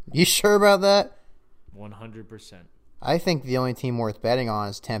 You sure about that? 100%. I think the only team worth betting on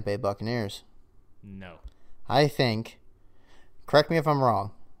is Tampa Bay Buccaneers. No. I think, correct me if I'm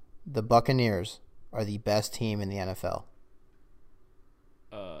wrong, the Buccaneers are the best team in the NFL.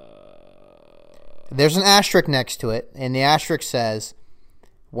 There's an asterisk next to it, and the asterisk says,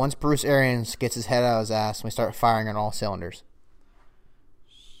 once Bruce Arians gets his head out of his ass, we start firing on all cylinders.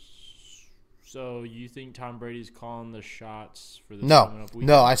 So you think Tom Brady's calling the shots for this No, coming up weekend?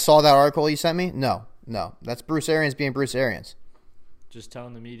 no, I saw that article you sent me. No, that's Bruce Arians being Bruce Arians. Just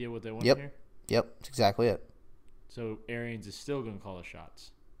telling the media what they want Yep. to hear? Yep, that's exactly it. So Arians is still going to call the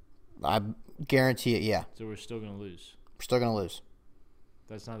shots. I guarantee it, yeah. So we're still going to lose. We're still going to lose.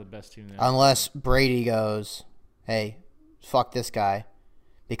 That's not the best team in the Unless Brady goes, hey, fuck this guy,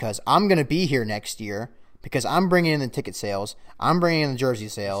 because I'm going to be here next year, because I'm bringing in the ticket sales, I'm bringing in the jersey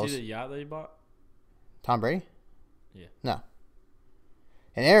sales. See the yacht that he bought? Tom Brady? Yeah. No.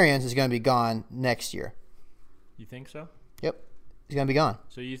 And Arians is going to be gone next year. You think so? Yep. He's going to be gone.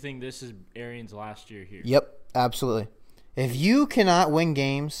 So you think this is Arians' last year here? Yep, absolutely. If you cannot win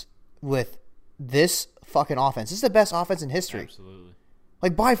games with this fucking offense, this is the best offense in history. Absolutely.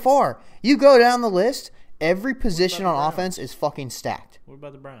 Like, by far. You go down the list, every position on Browns? offense is fucking stacked. What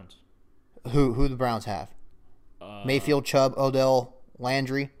about the Browns? Who the Browns have? Mayfield, Chubb, Odell,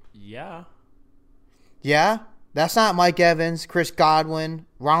 Landry. Yeah. Yeah? That's not Mike Evans, Chris Godwin,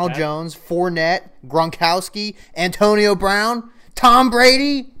 Ronald Jones, Fournette, Gronkowski, Antonio Brown, Tom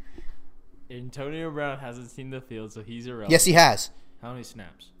Brady. Antonio Brown hasn't seen the field, so he's irrelevant. Yes, he has. How many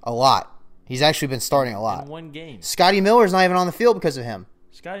snaps? A lot. He's actually been starting a lot. In one game. Scotty Miller's not even on the field because of him.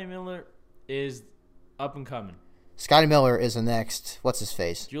 Scotty Miller is up and coming. Scotty Miller is the next, what's his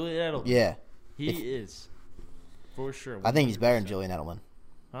face? Julian Edelman. Yeah. He is. For sure. 100%. I think he's better than Julian Edelman.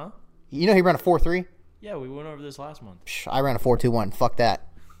 Huh? You know he ran a 4.3? Yeah, we went over this last month. I ran a 4.21. Fuck that.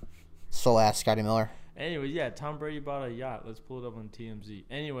 Soul ass Scotty Miller. Anyways, yeah, Tom Brady bought a yacht. Let's pull it up on TMZ.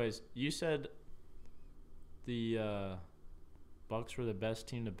 Anyways, you said the Bucks were the best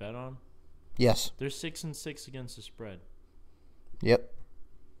team to bet on? Yes. They're 6-6 against the spread. Yep.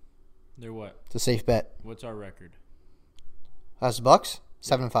 They're what? It's a safe bet. What's our record? That's the Bucks?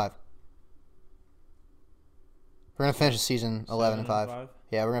 7-5. We're gonna finish the season 11-5.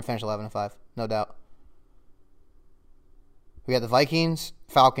 Yeah, we're gonna finish 11-5, no doubt. We got the Vikings,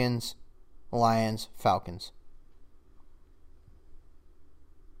 Falcons, Lions, Falcons.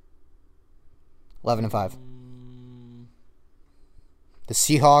 11-5. The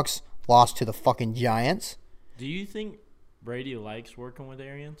Seahawks lost to the fucking Giants. Do you think Brady likes working with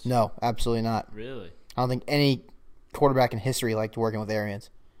Arians? No, absolutely not. Really? I don't think any quarterback in history liked working with Arians.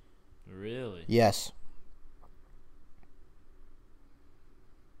 Really? Yes.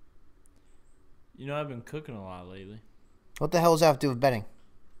 You know, I've been cooking a lot lately. What the hell does that have to do with betting?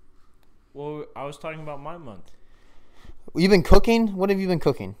 Well, I was talking about my month. You've been cooking? What have you been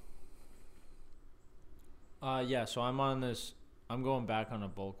cooking? Yeah, so I'm on this. I'm going back on a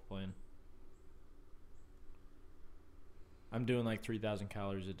bulk plan. I'm doing like 3,000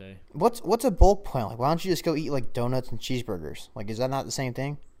 calories a day. What's a bulk plan? Like, why don't you just go eat like donuts and cheeseburgers? Like, is that not the same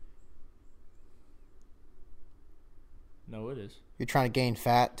thing? No, it is. You're trying to gain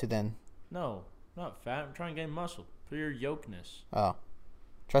fat to then... No, not fat. I'm trying to gain muscle for your yokeness. Oh.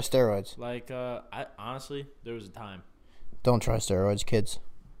 Try steroids. Like, I honestly, there was a time. Don't try steroids, kids.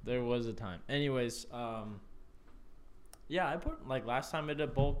 There was a time. Anyways, yeah, I put, like, last time I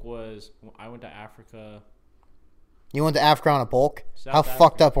did bulk was I went to Africa. You went to Africa on a bulk? South How Africa.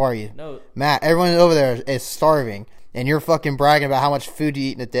 fucked up are you? No. Matt, everyone over there is starving, and you're fucking bragging about how much food you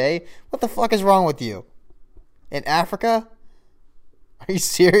eat in a day? What the fuck is wrong with you? In Africa? Are you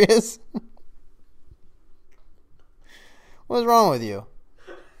serious? What's wrong with you?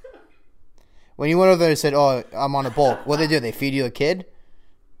 When you went over there and said, oh, I'm on a bulk, what do? They feed you a kid?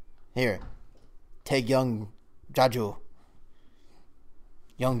 Here, take young Jaju.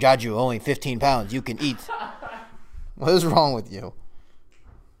 Young Jaju, only 15 pounds. You can eat. What is wrong with you?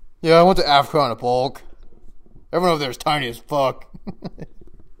 Yeah, I went to Africa on a bulk. Everyone over there is tiny as fuck.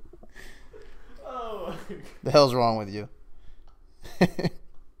 Oh. The hell's wrong with you?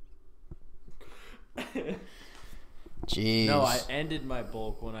 Jeez. No, I ended my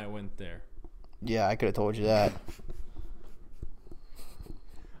bulk when I went there. Yeah, I could have told you that.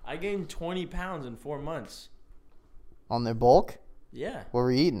 I gained 20 pounds in 4 months. On their bulk? Yeah. What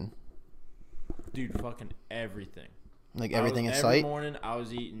were you eating? Dude, fucking everything. Like everything in every sight? Every morning, I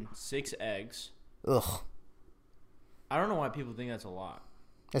was eating 6 eggs. Ugh. I don't know why people think that's a lot.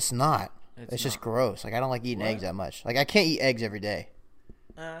 It's not. It's just gross. Like, I don't like eating eggs that much. Like, I can't eat eggs every day.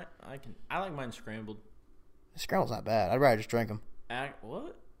 I can. I like mine scrambled. Scrambled's not bad. I'd rather just drink them.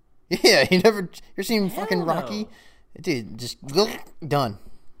 What? Yeah, you're seeing Hell fucking no. Rocky? Dude, just done.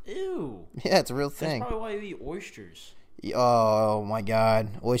 Ew. Yeah, it's a real thing. That's probably why you eat oysters. Oh, my God.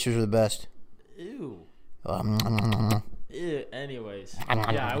 Oysters are the best. Ew. Ew. Anyways.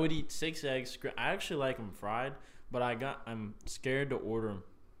 Yeah, I would eat 6 eggs. I actually like them fried, but I'm scared to order them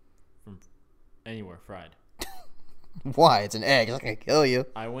from anywhere fried. Why? It's an egg. It's not going to kill you.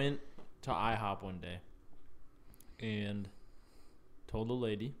 I went to IHOP one day and told the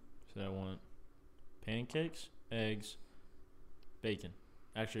lady, said I want pancakes, eggs, bacon.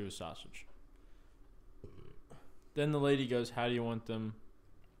 Actually, it was sausage. Then the lady goes, how do you want them?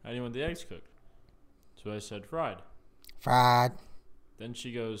 How do you want the eggs cooked? So I said fried. Fried. Then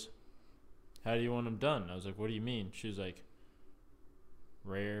she goes, how do you want them done? I was like, what do you mean? She was like,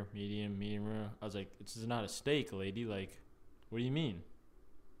 rare, medium rare. I was like, this is not a steak, lady. Like, what do you mean?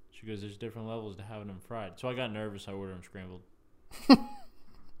 She goes, there's different levels to having them fried. So I got nervous. I ordered them scrambled.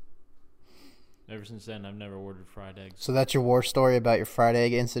 Ever since then, I've never ordered fried eggs. So that's your war story about your fried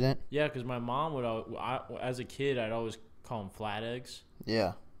egg incident? Yeah, because my mom would, as a kid, I'd always call them flat eggs.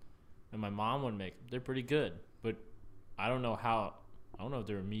 Yeah. And my mom would make them. They're pretty good. But I don't know if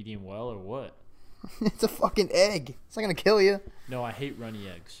they're medium well or what. It's a fucking egg. It's not going to kill you. No, I hate runny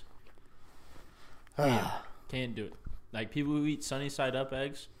eggs. Can't do it. Like, people who eat sunny side up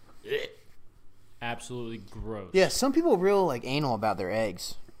eggs, absolutely gross. Yeah, some people are real, like, anal about their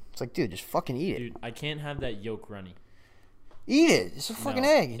eggs. It's like, dude, just fucking eat it. Dude, I can't have that yolk runny. Eat it. It's a fucking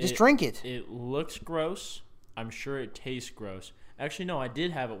egg. Just drink it. It looks gross. I'm sure it tastes gross. Actually, no, I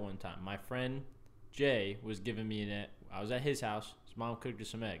did have it one time. My friend Jay was giving me I was at his house. His mom cooked us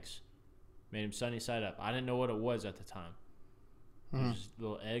some eggs. Made him sunny side up. I didn't know what it was at the time. It was just a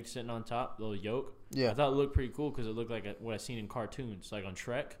little egg sitting on top, little yolk. Yeah. I thought it looked pretty cool because it looked like what I seen in cartoons, like on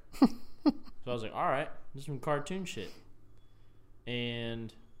Shrek. So I was like, all right, this is some cartoon shit.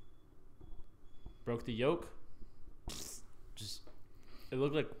 And broke the yolk. Just, it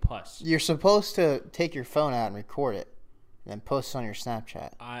looked like pus. You're supposed to take your phone out and record it, and then post it on your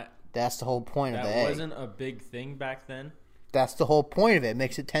Snapchat. That's the whole point of the egg. That wasn't a big thing back then. That's the whole point of it. It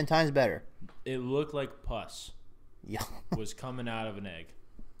makes it 10 times better. It looked like pus. Yeah. Was coming out of an egg.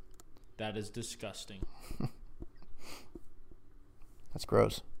 That is disgusting. That's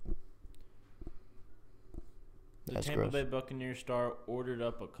gross. The Tampa Bay Buccaneers star ordered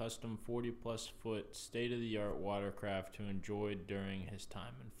up a custom 40-plus foot state-of-the-art watercraft to enjoy during his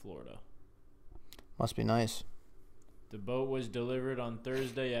time in Florida. Must be nice. The boat was delivered on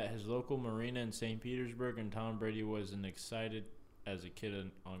Thursday at his local marina in St. Petersburg, and Tom Brady was excited as a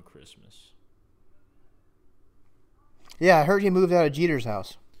kid on Christmas. Yeah, I heard he moved out of Jeter's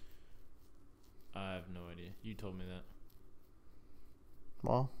house. I have no idea. You told me that.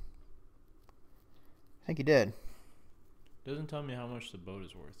 Well, I think he did. Doesn't tell me how much the boat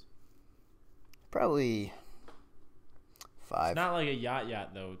is worth. Probably 5. It's not like a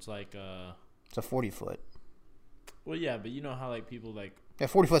yacht, though. It's like It's a 40-foot. Well, yeah, but you know how like people like. Yeah,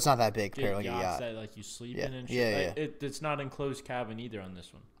 40-foot's not that big Get compared to like a yacht. that like you sleep in and shit. Yeah, yeah. It's not enclosed cabin either on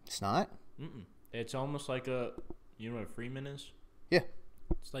this one. It's not? Mm-mm. It's almost like you know what a Freeman is? Yeah.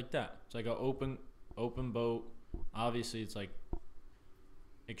 It's like that. It's like an open boat. Obviously, it's like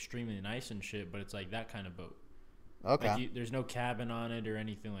extremely nice and shit, but it's like that kind of boat. Okay. Like there's no cabin on it or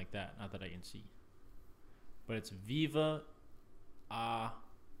anything like that. Not that I can see. But it's Viva a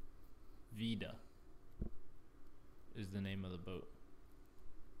Vida is the name of the boat.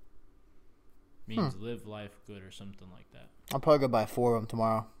 Means live life good or something like that. I'll probably go buy 4 of them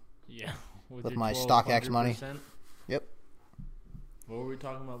tomorrow. Yeah. With my StockX money. Yep. What were we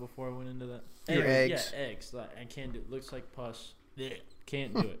talking about before I went into that? Your eggs. Yeah, eggs. Like, I can't do it. Looks like pus.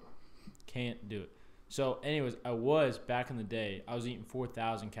 Can't do it. Can't do it. So, anyways, back in the day, I was eating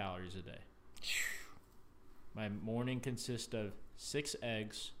 4,000 calories a day. My morning consists of 6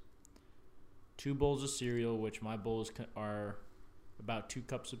 eggs, 2 bowls of cereal, which my bowls are about 2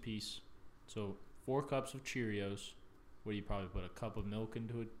 cups apiece. So 4 cups of Cheerios. What do you probably put a cup of milk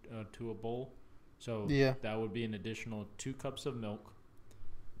into to a bowl? So yeah, that would be an additional 2 cups of milk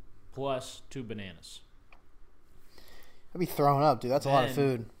plus 2 bananas. I'd be throwing up, dude. That's a lot of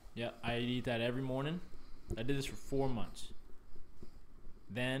food. Yeah, I eat that every morning. I did this for 4 months.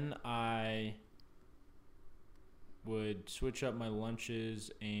 Then I would switch up my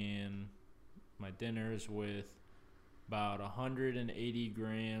lunches and my dinners with about 180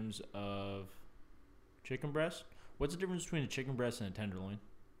 grams of chicken breast. What's the difference between a chicken breast and a tenderloin?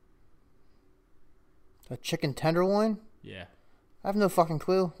 A chicken tenderloin? Yeah. I have no fucking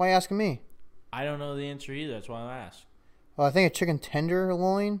clue. Why are you asking me? I don't know the answer either. That's why I asked. Well, I think a chicken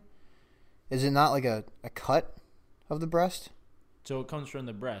tenderloin, is it not like a cut of the breast? So it comes from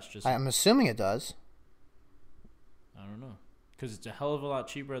the breast. I'm assuming it does. I don't know. Because it's a hell of a lot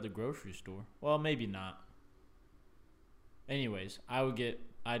cheaper at the grocery store. Well, maybe not. Anyways,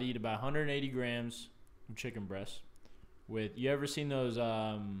 I'd eat about 180 grams of chicken breast with, you ever seen those,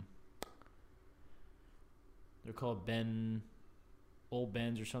 they're called Old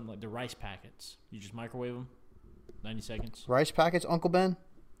Ben's or something, like the rice packets. You just microwave them, 90 seconds. Rice packets, Uncle Ben?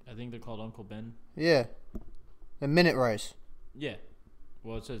 I think they're called Uncle Ben. Yeah. The minute rice. Yeah.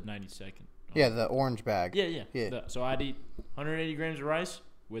 Well, it says 90 second. Yeah, the orange bag. Yeah. So I'd eat 180 grams of rice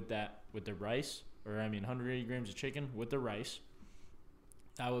with the rice, 180 grams of chicken with the rice.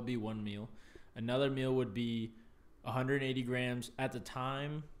 That would be one meal. Another meal would be 180 grams. At the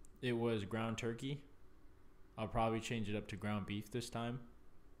time, it was ground turkey. I'll probably change it up to ground beef this time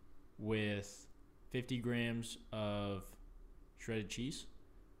with 50 grams of shredded cheese,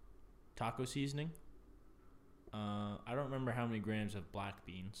 taco seasoning. I don't remember how many grams of black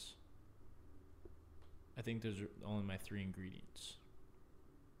beans. I think those are only my 3 ingredients.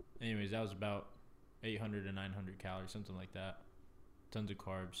 Anyways, that was about 800 to 900 calories, something like that. Tons of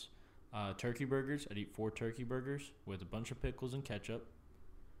carbs. Turkey burgers. I'd eat 4 turkey burgers with a bunch of pickles and ketchup.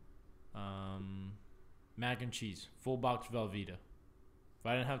 Mac and cheese. Full box Velveeta. If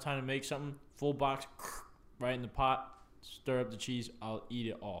I didn't have time to make something, full box, right in the pot, stir up the cheese. I'll eat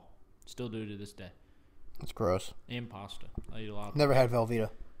it all. Still do it to this day. That's gross. And pasta. I eat a lot of Never pasta. had Velveeta.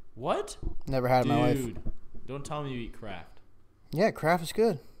 What? Never had it in my life. Dude, don't tell me you eat Kraft. Yeah, Kraft is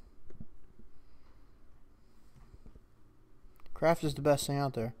good. Kraft is the best thing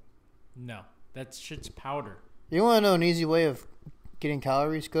out there. No, that shit's powder. You want to know an easy way of getting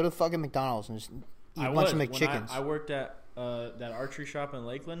calories? Go to fucking McDonald's and just eat a bunch of McChickens. I worked at that archery shop in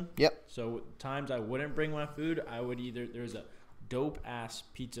Lakeland. Yep. So times I wouldn't bring my food, I would there's a dope ass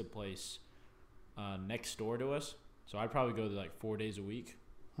pizza place next door to us. So I'd probably go there like 4 days a week.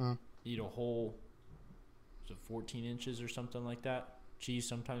 Eat a whole 14 inches or something like that. Cheese,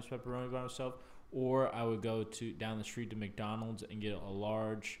 sometimes pepperoni by myself. Or I would go down the street to McDonald's and get a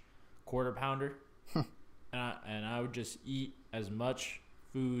large quarter pounder. And I would just eat as much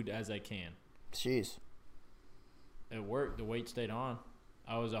food as I can. Jeez. It worked. The weight stayed on.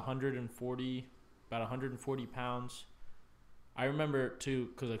 I was about 140 pounds. I remember, too,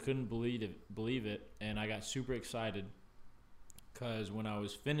 because I couldn't believe it, and I got super excited because when I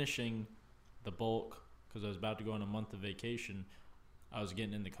was finishing the bulk, because I was about to go on a month of vacation, I was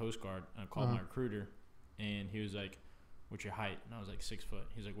getting in the Coast Guard, and I called my recruiter, and he was like, "What's your height?" And I was like, 6 foot.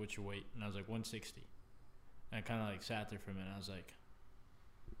 He's like, "What's your weight?" And I was like, 160. And I kind of like sat there for a minute. I was like,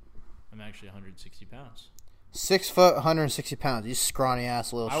 I'm actually 160 pounds. 6 foot, 160 pounds. You scrawny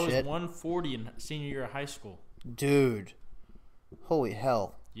ass little shit. I was 140 in senior year of high school. Dude. Holy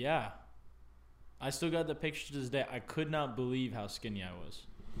hell. Yeah. I still got the pictures to this day. I could not believe how skinny I was.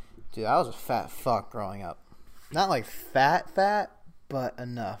 Dude, I was a fat fuck growing up. Not like fat, but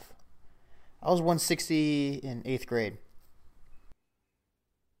enough. I was 160 in 8th grade.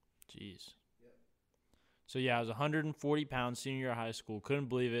 Jeez. So, yeah, I was 140 pounds senior year of high school. Couldn't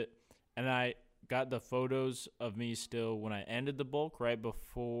believe it. And I got the photos of me still when I ended the bulk right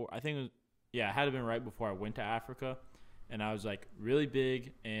before. I think it was, it had to been right before I went to Africa. And I was like really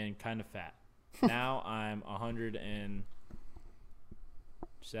big and kind of fat. Now I'm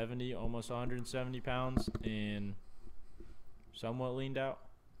 170, almost 170 pounds and somewhat leaned out.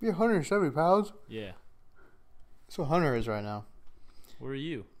 You're 170 pounds? Yeah. That's what Hunter is right now. Where are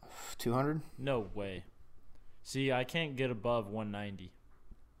you? 200? No way. See, I can't get above 190.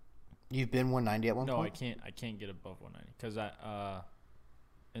 You've been 190 at one point? No, I can't get above 190 because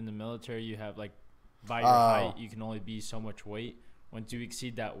in the military you have like by your height you can only be so much weight. Once you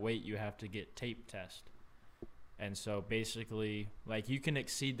exceed that weight, you have to get tape test. And so basically, like you can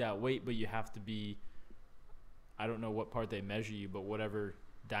exceed that weight, but you have to be, I don't know what part they measure you, but whatever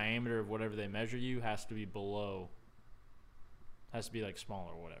diameter of whatever they measure you has to be below, has to be like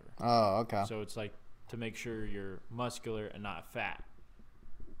small or whatever. Oh, okay. So it's like to make sure you're muscular and not fat,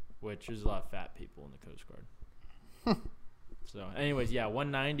 which there's a lot of fat people in the Coast Guard. So anyways,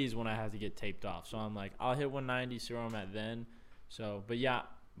 190 is when I have to get taped off. So I'm like, I'll hit 190, see where I'm at then. So, but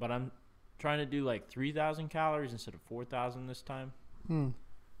I'm trying to do like 3,000 calories instead of 4,000 this time.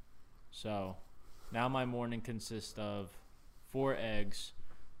 So now my morning consists of 4 eggs,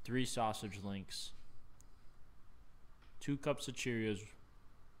 3 sausage links, 2 cups of Cheerios,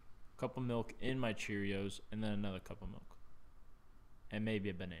 cup of milk in my Cheerios, and then another cup of milk, and maybe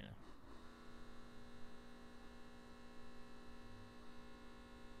a banana.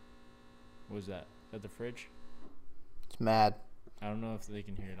 What was that? Is that the fridge? It's mad. I don't know if they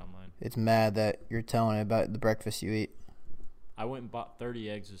can hear it online. It's mad that you're telling it about the breakfast you eat. I went and bought 30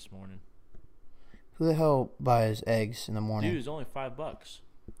 eggs this morning. Who the hell buys eggs in the morning? Dude, it's only $5.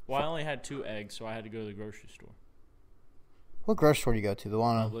 Well, I only had 2 eggs, so I had to go to the grocery store. What grocery store do you go to? The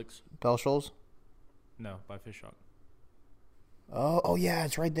one on Publix? Bell Shoals? No, by Fish Hawk. Oh yeah,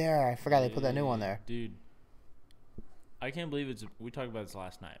 it's right there. I forgot they put that new one there. Dude, I can't believe we talked about this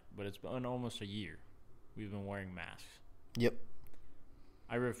last night, but it's been almost a year we've been wearing masks. Yep.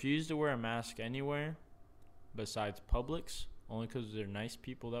 I refuse to wear a mask anywhere besides Publix, only because they're nice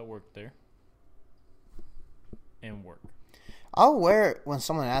people that work there and work. I'll wear it when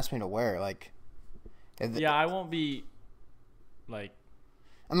someone asks me to wear it. Like, yeah, I won't be like.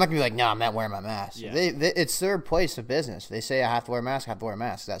 I'm not gonna be like, no, I'm not wearing my mask. Yeah. It's their place of business. They say I have to wear a mask. I have to wear a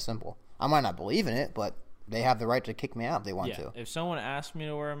mask. It's that simple. I might not believe in it, but they have the right to kick me out if they want to. If someone asked me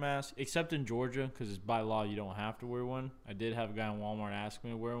to wear a mask, except in Georgia, because it's by law you don't have to wear one. I did have a guy in Walmart ask me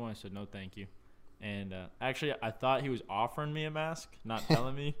to wear one. I said no, thank you. And actually, I thought he was offering me a mask, not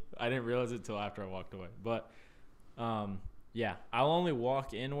telling me. I didn't realize it until after I walked away. But yeah, I'll only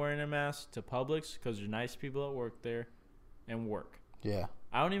walk in wearing a mask to Publix because there's nice people that work there and work. Yeah.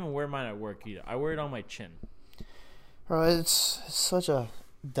 I don't even wear mine at work either. I wear it on my chin. Bro, it's such a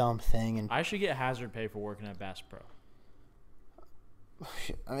dumb thing, and I should get hazard pay for working at Bass Pro.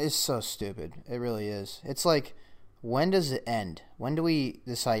 I mean, it's so stupid. It really is. It's like, when does it end? When do we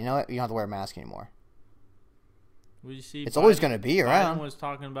decide, you know what, you don't have to wear a mask anymore? Well, you see, it's always going to be around. Biden was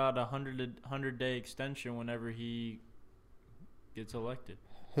talking about a 100-day extension whenever he gets elected.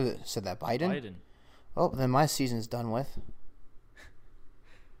 Who said that? Biden? Biden. Oh, then my season's done with.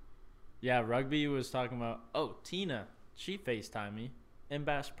 Yeah, Rugby was talking about, Tina, she FaceTimed me in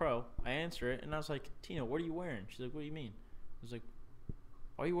Bass Pro. I answer it, and I was like, Tina, what are you wearing? She's like, what do you mean? I was like,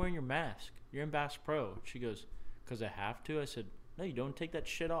 why are you wearing your mask? You're in Bass Pro. She goes, because I have to. I said, no, you don't, take that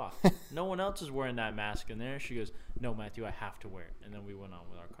shit off. No one else is wearing that mask in there. She goes, no, Matthew, I have to wear it. And then we went on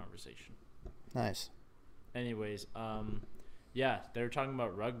with our conversation. Nice. Anyways, yeah, they were talking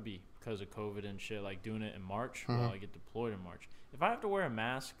about rugby because of COVID and shit, like doing it in March. Well, I get deployed in March. If I have to wear a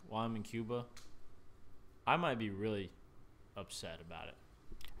mask while I'm in Cuba, I might be really upset about it.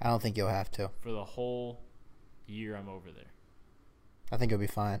 I don't think you'll have to. For the whole year I'm over there. I think you'll be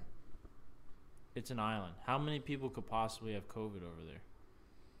fine. It's an island. How many people could possibly have COVID over there?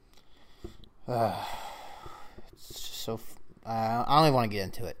 It's just so... I don't even want to get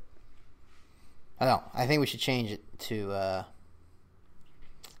into it. I don't. I think we should change it to... you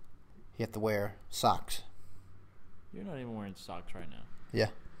have to wear socks. You're not even wearing socks right now. Yeah.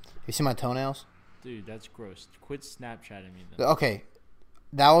 You see my toenails? Dude, that's gross. Quit Snapchatting me then. Okay.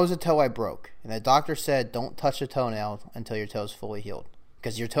 That was a toe I broke. And the doctor said don't touch the toenail until your toe's fully healed.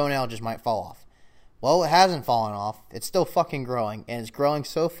 Because your toenail just might fall off. Well, it hasn't fallen off. It's still fucking growing. And it's growing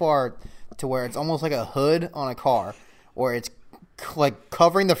so far to where it's almost like a hood on a car. Or it's like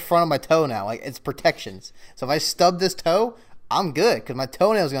covering the front of my toe now. Like it's protections. So if I stub this toe, I'm good. Because my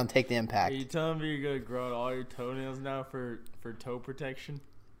toenail's going to take the impact. Are you telling me you're going to grow out all your toenails now for toe protection?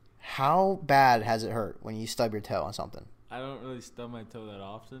 How bad has it hurt when you stub your toe on something? I don't really stub my toe that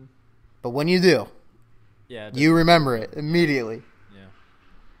often. But when you do, you remember it immediately. Yeah.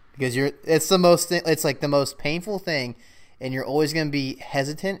 Because it's like the most painful thing, and you're always going to be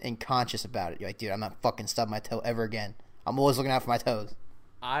hesitant and conscious about it. You're like, dude, I'm not fucking stubbing my toe ever again. I'm always looking out for my toes.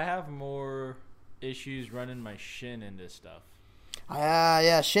 I have more issues running my shin into stuff.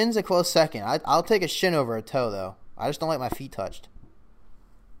 Yeah, shin's a close second. I'll take a shin over a toe, though. I just don't like my feet touched.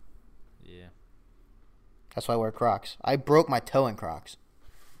 Yeah. That's why I wear Crocs. I broke my toe in Crocs.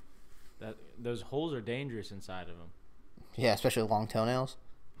 Those holes are dangerous inside of them. Yeah, especially long toenails.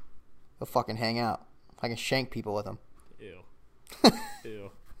 They'll fucking hang out. I can shank people with them. Ew.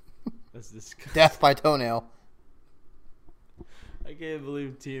 Ew. That's disgusting. Death by toenail. I can't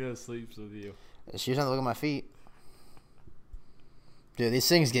believe Tina sleeps with you. She doesn't look at my feet. Dude, these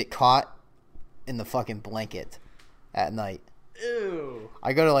things get caught in the fucking blanket at night. Ew.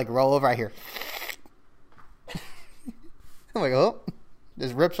 I go to like roll over, I hear. I'm like, oh,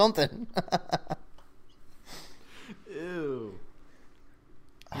 just rip something. Ew.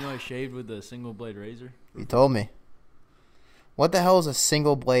 You know I shaved with a single blade razor? You told me. What the hell is a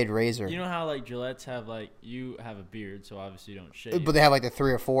single blade razor? You know how like Gillette's have like you have a beard, so obviously you don't shave. But they have like the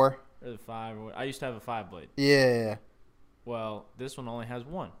 3 or 4. Or the 5. Or I used to have a 5 blade. Yeah. Well, this one only has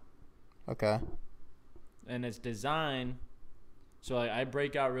 1. Okay. And it's designed so like I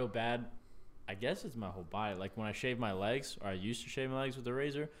break out real bad. I guess it's my whole body. Like when I shave my legs, or I used to shave my legs with a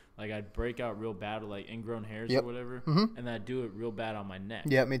razor, like I'd break out real bad with like ingrown hairs or whatever, and then I'd do it real bad on my neck.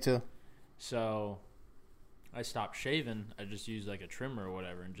 Yeah, me too. So I stopped shaving. I just used like a trimmer or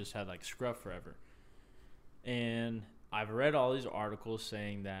whatever and just had like scruff forever. And I've read all these articles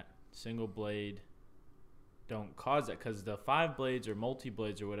saying that single blade don't cause that because the 5 blades or multi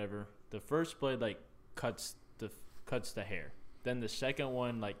blades or whatever, the first blade like cuts the hair. Then the second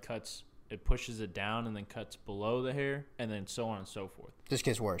one like it pushes it down and then cuts below the hair, and then so on and so forth. Just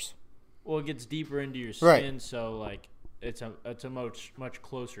gets worse. Well, it gets deeper into your skin, right. So like it's a much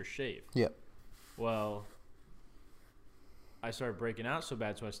closer shave. Yep. Well, I started breaking out so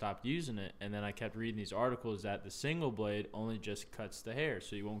bad, so I stopped using it, and then I kept reading these articles that the single blade only just cuts the hair,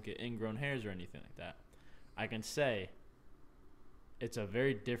 so you won't get ingrown hairs or anything like that. I can say it's a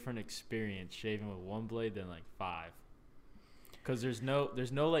very different experience shaving with 1 blade than like 5. Because there's no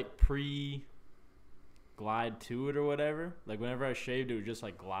like pre-glide to it or whatever. Like whenever I shaved, it would just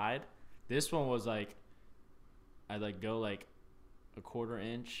like glide. This one was like, I'd like go like a 1/4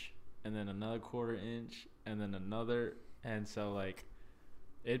 inch and then another 1/4 inch and then another. And so like,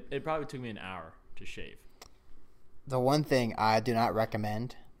 it probably took me an hour to shave. The one thing I do not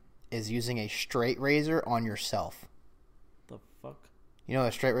recommend is using a straight razor on yourself. The fuck? You know what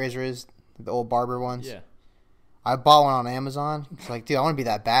a straight razor is? The old barber ones? Yeah. I bought one on Amazon. It's like, dude, I want to be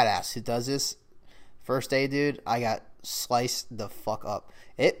that badass who does this. First day, dude, I got sliced the fuck up.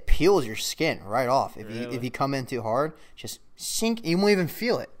 It peels your skin right off. If you come in too hard, just sink. You won't even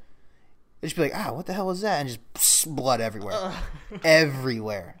feel it. It just be like, what the hell is that? And just blood everywhere.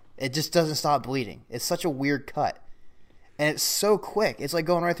 Everywhere. It just doesn't stop bleeding. It's such a weird cut. And it's so quick. It's like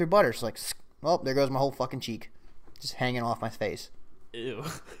going right through butter. It's like, well, there goes my whole fucking cheek. Just hanging off my face. Ew.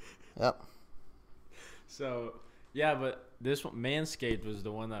 Yep. So, yeah, but this one, Manscaped, was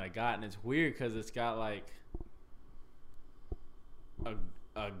the one that I got. And it's weird because it's got like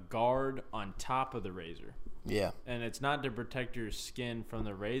a guard on top of the razor. Yeah. And it's not to protect your skin from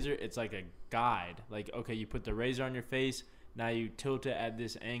the razor. It's like a guide. Like, okay, you put the razor on your face. Now you tilt it at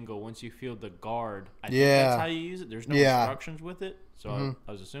this angle. Once you feel the guard, I think that's how you use it. There's no instructions with it. So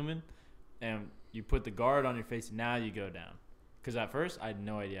I was assuming. And you put the guard on your face. Now you go down. Because at first, I had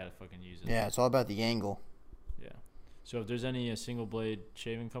no idea how to fucking use it. Yeah, it's all about the angle. Yeah. So if there's any single blade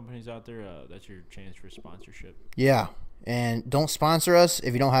shaving companies out there, that's your chance for sponsorship. Yeah. And don't sponsor us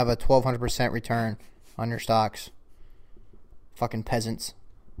if you don't have a 1,200% return on your stocks. Fucking peasants.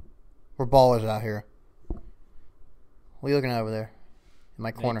 We're ballers out here. What are you looking at over there? In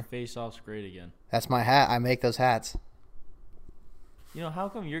my corner. Face-off's great again. That's my hat. I make those hats. You know, how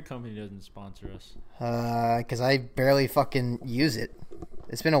come your company doesn't sponsor us? Because I barely fucking use it.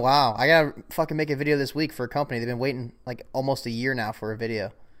 It's been a while. I gotta fucking make a video this week for a company. They've been waiting like almost a year now for a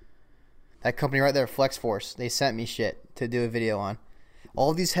video. That company right there, Flex Force, they sent me shit to do a video on.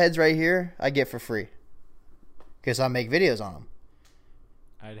 All these heads right here, I get for free. Because I make videos on them.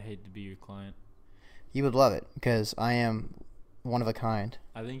 I'd hate to be your client. You would love it because I am one of a kind.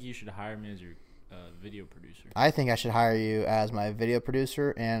 I think you should hire me as your video producer. I think I should hire you as my video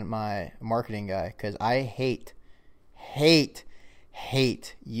producer and my marketing guy because I hate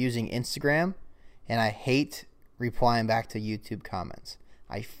using Instagram and I hate replying back to YouTube comments.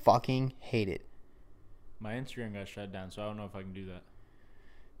 I fucking hate it. My Instagram got shut down, so I don't know if I can do that.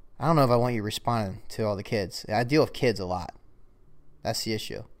 I don't know if I want you responding to all the kids. I deal with kids a lot. That's the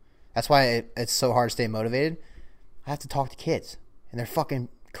issue. That's why it's so hard to stay motivated. I have to talk to kids, and they're fucking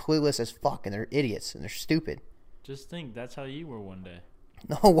clueless as fuck, and they're idiots, and they're stupid. Just think, that's how you were one day.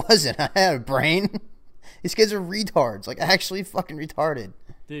 No, it wasn't. I had a brain. These kids are retards, like actually fucking retarded.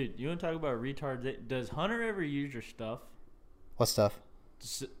 Dude, you want to talk about retards? Does Hunter ever use your stuff? What stuff?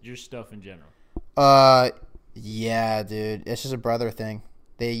 Your stuff in general. Yeah, dude. It's just a brother thing.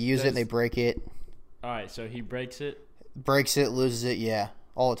 They use it, they break it. All right, so he breaks it? Breaks it, loses it, yeah.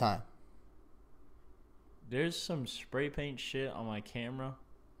 All the time. There's some spray paint shit on my camera.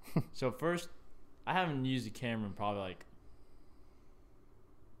 So first, I haven't used the camera in probably like...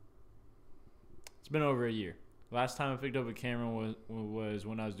 It's been over a year. Last time I picked up a camera was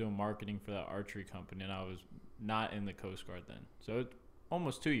when I was doing marketing for that archery company, and I was not in the Coast Guard then. So it's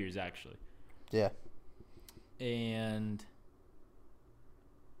almost 2 years, actually. Yeah. And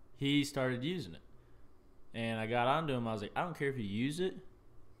he started using it. And I got onto him. I was like, I don't care if you use it.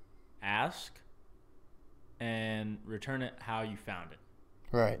 Ask. and return it how you found it.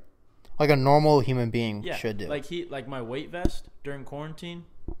 Right. Like a normal human being should do. Like my weight vest during quarantine,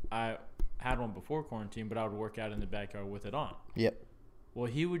 I had one before quarantine, but I would work out in the backyard with it on. Yep.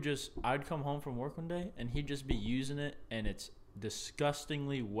 Well, I'd come home from work one day, and he'd just be using it, and it's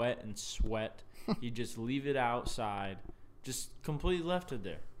disgustingly wet and sweat. He'd just leave it outside, just completely left it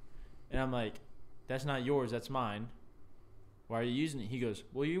there. And I'm like, that's not yours, that's mine. Why are you using it? He goes,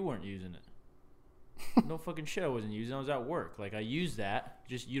 well, you weren't using it. No fucking shit, I wasn't using it. I was at work. Like, I used that,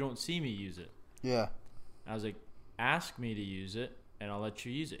 just you don't see me use it. Yeah. I was like, ask me to use it, and I'll let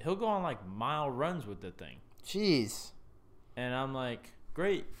you use it. He'll go on, like, mile runs with the thing. Jeez. And I'm like,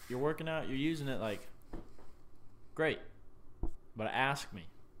 great, you're working out, you're using it, like, great. But ask me.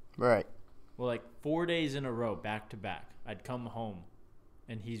 Right. Well, like, 4 days in a row, back to back, I'd come home,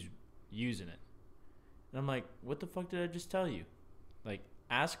 and he's using it. And I'm like, what the fuck did I just tell you? Like,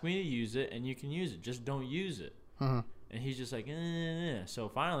 ask me to use it, and you can use it. Just don't use it. Mm-hmm. And he's just like, So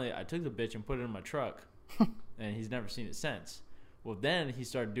finally, I took the bitch and put it in my truck, and he's never seen it since. Well, then he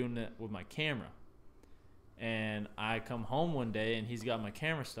started doing it with my camera. And I come home one day, and he's got my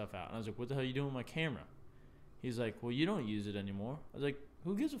camera stuff out. And I was like, what the hell are you doing with my camera? He's like, well, you don't use it anymore. I was like,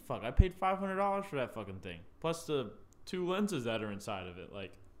 who gives a fuck? I paid $500 for that fucking thing, plus the 2 lenses that are inside of it.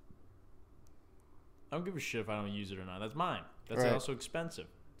 Like, I don't give a shit if I don't use it or not. That's mine. That's right. Also expensive.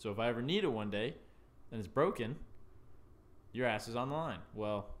 So if I ever need it one day and it's broken, your ass is on the line.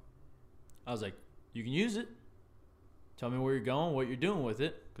 Well, I was like, you can use it. Tell me where you're going, what you're doing with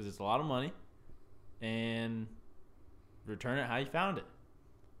it, because it's a lot of money, and return it how you found it.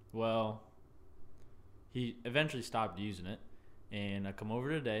 Well, he eventually stopped using it, and I come over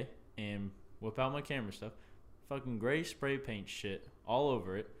today and whip out my camera stuff. Fucking gray spray paint shit all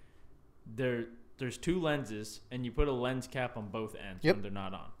over it. There's 2 lenses, and you put a lens cap on both ends when they're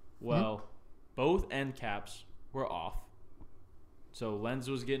not on. Well, both end caps were off. So lens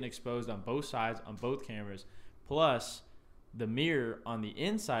was getting exposed on both sides, on both cameras. Plus, the mirror on the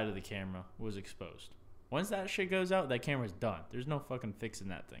inside of the camera was exposed. Once that shit goes out, that camera's done. There's no fucking fixing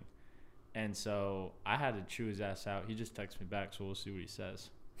that thing. And so I had to chew his ass out. He just texted me back, so we'll see what he says.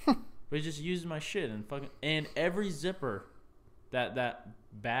 But he just used my shit and every zipper that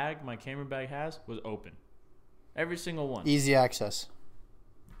bag, my camera bag has, was open. Every single one. Easy access.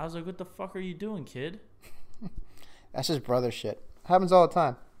 I was like, what the fuck are you doing, kid? That's just brother shit. Happens all the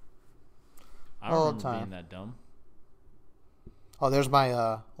time. I don't remember being that dumb. Oh, there's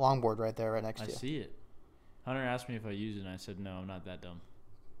my longboard right there, right next to you. I see it. Hunter asked me if I use it, and I said, no, I'm not that dumb.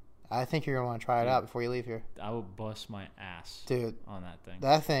 I think you're going to want to try it out before you leave here. I will bust my ass on that thing.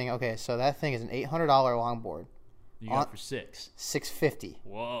 That thing, okay, so that thing is an $800 longboard. You got it for $650.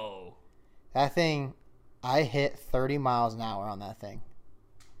 Whoa. That thing, I hit 30 miles an hour on that thing.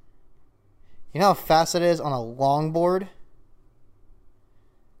 You know how fast it is on a longboard?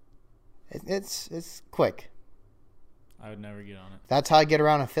 It's quick. I would never get on it. That's how I get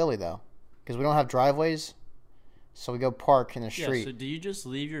around in Philly, though. Because we don't have driveways, so we go park in the street. Yeah, so do you just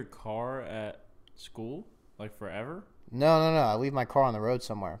leave your car at school, like forever? No. I leave my car on the road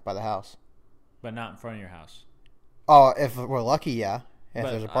somewhere by the house. But not in front of your house? Oh, if we're lucky, yeah. If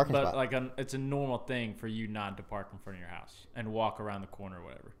there's a parking spot. But it's a normal thing for you not to park in front of your house and walk around the corner or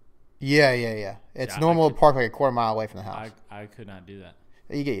whatever. Yeah. It's normal to park like a quarter mile away from the house. I could not do that.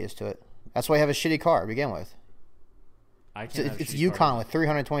 You get used to it. That's why you have a shitty car to begin with. It's Yukon with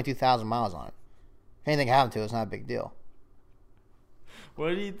 322,000 miles on it. If anything happened to it, it's not a big deal. What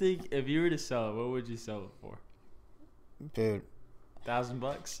do you think, if you were to sell it, what would you sell it for? Dude.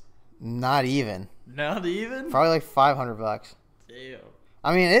 $1,000? Not even. Not even? Probably like $500. Damn.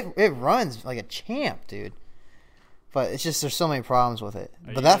 I mean, it runs like a champ, dude. But it's just there's so many problems with it.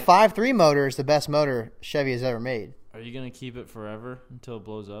 But that 5.3 motor is the best motor Chevy has ever made. Are you going to keep it forever until it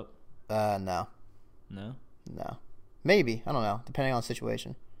blows up? No. No? No. Maybe. I don't know. Depending on the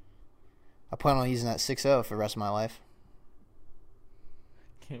situation. I plan on using that 6.0 for the rest of my life.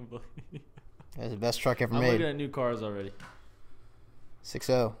 Can't believe it. That's the best truck ever made. I'm looking at new cars already.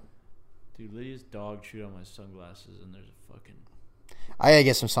 6.0. Dude, Lydia's dog chewed on my sunglasses, and there's a fucking... I gotta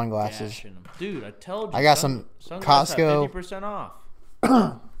get some sunglasses. Gash in them. Dude, I told you. I got some Costco. 50% off.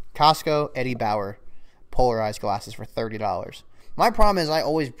 Costco Eddie Bauer polarized glasses for $30. My problem is I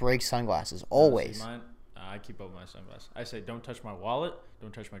always break sunglasses. Always. See, I keep up with my sunglasses. I say, don't touch my wallet,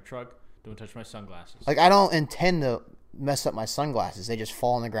 don't touch my truck, don't touch my sunglasses. Like, I don't intend to mess up my sunglasses. They just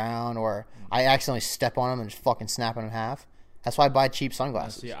fall on the ground, or I accidentally step on them and just fucking snap them in half. That's why I buy cheap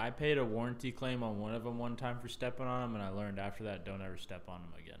sunglasses. See, I paid a warranty claim on one of them one time for stepping on them, and I learned after that, don't ever step on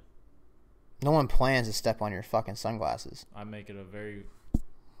them again. No one plans to step on your fucking sunglasses. I make it a very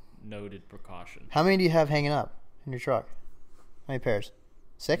noted precaution. How many do you have hanging up in your truck? How many pairs?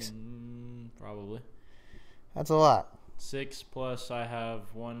 6? Probably. That's a lot. 6 plus I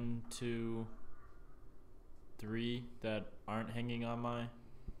have 1, 2, 3 that aren't hanging on my.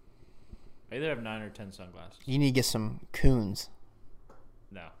 I either have 9 or 10 sunglasses. You need to get some coons.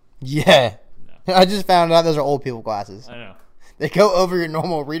 No. Yeah. No. I just found out those are old people glasses. I know. They go over your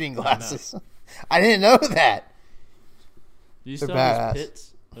normal reading glasses. I didn't know that. Do you They're still have badass. those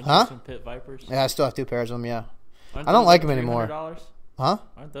Pits? Those Huh? are some Pit Vipers? Yeah, I still have 2 pairs of them, yeah. Aren't I don't those like them anymore. $300? Huh?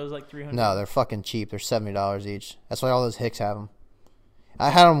 Aren't those like $300? No, they're fucking cheap. They're $70 each. That's why all those Hicks have them. I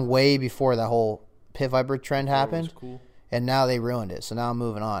had them way before that whole Pit Viper trend happened. Cool. And now they ruined it. So now I'm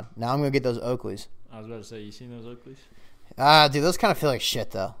moving on. Now I'm going to get those Oakleys. I was about to say, you seen those Oakleys? Dude, those kind of feel like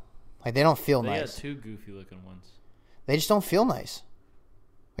shit, though. Like, they don't feel nice. They got 2 goofy looking ones. They just don't feel nice.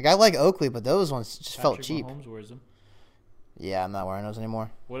 Like, I like Oakley, but those ones just felt cheap. Mahomes wears them. Yeah, I'm not wearing those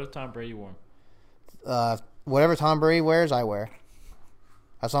anymore. What if Tom Brady wore them? Whatever Tom Brady wears, I wear.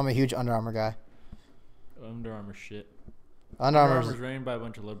 That's why I'm a huge Under Armour guy. Under Armour shit. Under Armour's Armour's... ran by a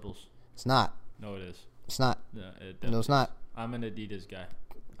bunch of liberals. It's not. No, it is. It's not. No, No, it's not. I'm an Adidas guy.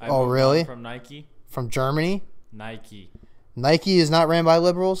 Oh, really? From Nike. From Germany? Nike. Nike is not ran by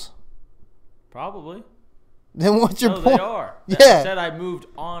liberals? Probably. Then what's your No, point? they are. Yeah. I said I moved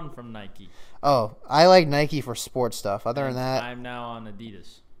on from Nike. Oh, I like Nike for sports stuff. Other than that, I'm now on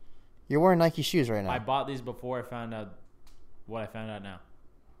Adidas. you're wearing Nike shoes right now. I bought these before I found out what I found out now.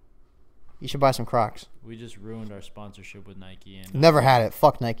 You should buy some Crocs. We just ruined our sponsorship with Nike. And Never had it.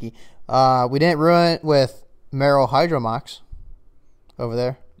 Fuck Nike. We didn't ruin it with Merrill Hydromox over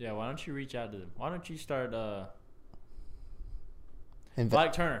there. yeah, why don't you reach out to them? Why don't you start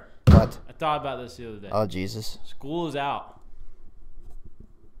Black Turner? What? I thought about this the other day. Oh, Jesus. School is out.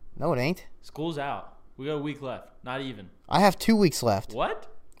 No, it ain't. School's out. We got a week left. Not even. I have 2 weeks left. What?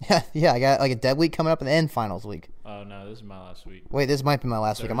 Yeah, I got like a dead week coming up and then finals week. Oh, no, this is my last week. Wait, this might be my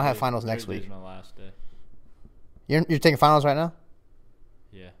last week. I might have finals next Thursday's week. my last day. You're taking finals right now?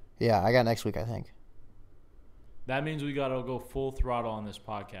 Yeah. Yeah, I got next week, I think. That means we got to go full throttle on this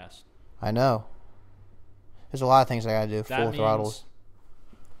podcast. I know. There's a lot of things I got to do. That Full means, throttles.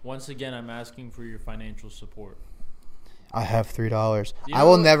 Once again, I'm asking for your financial support. I have $3. You I know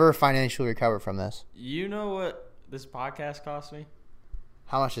will what- never financially recover from this. You know what this podcast cost me?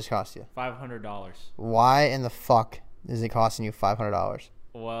 How much does it cost you? $500. Why in the fuck is it costing you $500?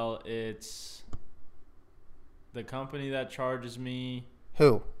 Well, it's the company that charges me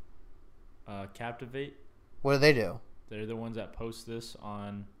Who? Captivate. What do they do? They're the ones that post this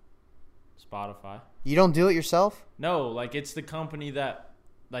on Spotify. You don't do it yourself? No, like it's the company that,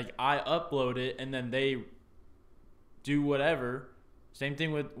 like I upload it and then they do whatever. Same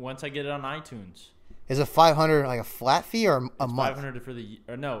thing with once I get it on iTunes. Is it $500 like a flat fee or a It's month? $500 for the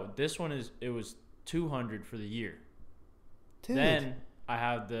or no, this one was $200 for the year. Dude, Then I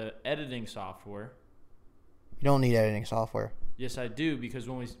have the editing software. you don't need editing software. Yes, I do, because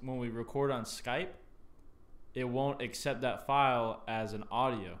when we record on Skype, it won't accept that file as an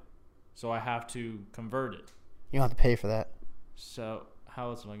audio. So I have to convert it. You don't have to pay for that. So how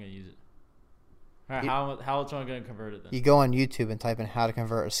else am I going to use it? All right, how else am I going to convert it then? You go on YouTube and type in how to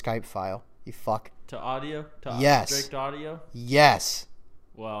convert a Skype file. You fuck. To audio? To Yes. Straight audio? Yes.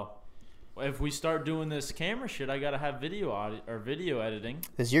 Well, if we start doing this camera shit, I got to have video audio or video editing.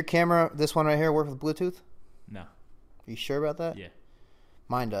 Does your camera, this one right here, work with Bluetooth? No. Are you sure about that? Yeah.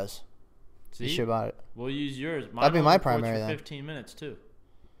 Mine does. See? You sure about it? We'll use yours. That'd be only my records primary for then. 15 minutes too.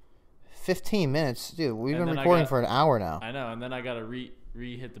 15 minutes? Dude, we've And been then I recording got- for an hour now. I know, and then I got to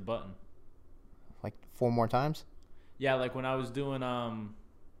re-hit the button. Like 4 more times? Yeah, like when I was doing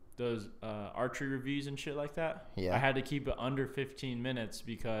those archery reviews and shit like that. Yeah. I had to keep it under 15 minutes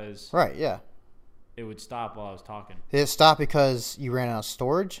because Right, yeah. it would stop while I was talking. Did it stop because you ran out of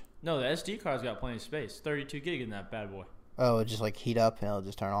storage? No, the SD card's got plenty of space. 32 gig in that bad boy. Oh, it just like heat up and it'll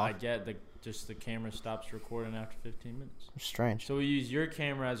just turn off? I get the camera stops recording after 15 minutes. Strange. So we use your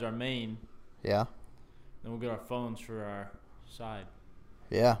camera as our main, Yeah. then we'll get our phones for our side.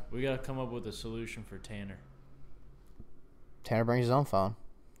 Yeah. We got to come up with a solution for Tanner. Tanner brings his own phone.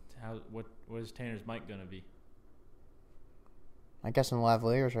 What is Tanner's mic going to be? I got some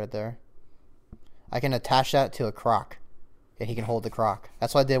lavaliers right there. I can attach that to a crock. And he can hold the crock.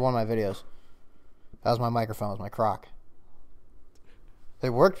 That's what I did in one of my videos. That was my microphone, was my crock. It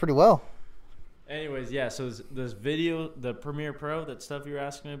worked pretty well. Anyways, yeah, so this video, the Premiere Pro, that stuff you were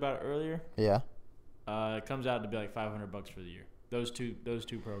asking me about earlier, Yeah. it comes out to be like $500 for the year. Those two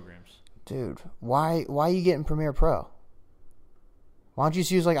programs. Dude, why are you getting Premiere Pro? Why don't you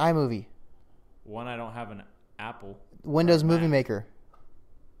just use like iMovie? One, I don't have an Apple. Windows or Movie Mac. Maker.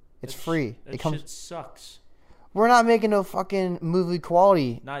 It's free. That shit sucks. We're not making no fucking movie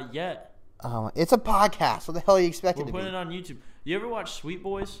quality. Not yet. It's a podcast. What the hell are you expecting to be? We're putting it on YouTube. You ever watch Sweet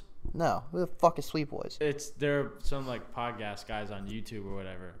Boys? No. Who the fuck is Sweet Boys? They're some like podcast guys on YouTube or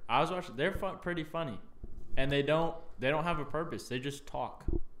whatever. I was watching. They're pretty funny, and they don't have a purpose. They just talk.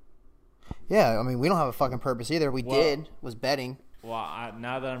 Yeah, I mean we don't have a fucking purpose either. We was betting. Well,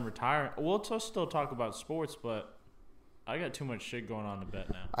 now that I'm retiring, we'll still talk about sports, but I got too much shit going on to bet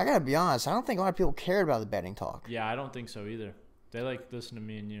now. I gotta be honest. I don't think a lot of people cared about the betting talk. Yeah, I don't think so either. They like listen to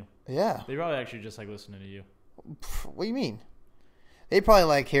me and you. Yeah. They probably actually just like listening to you. What do you mean? They probably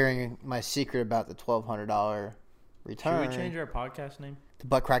like hearing my secret about the $1,200 return. Should we change our podcast name? The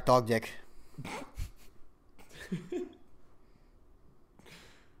Butt Crack Dog Dick.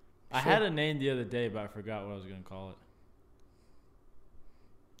 I had a name the other day, but I forgot what I was going to call it.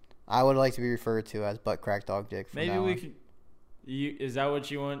 I would like to be referred to as Butt Crack Dog Dick. Maybe we could. Is that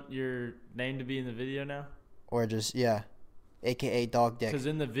what you want your name to be in the video now? Or just, yeah. AKA Dog Dick. Because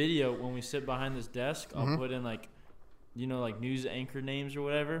in the video, when we sit behind this desk, I'll put in like news anchor names or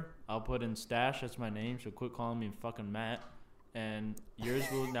whatever. I'll put in Stache. That's my name. So quit calling me fucking Matt. And yours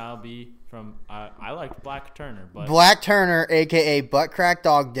will now be from I liked Black Turner, but Black Turner, AKA Butt Crack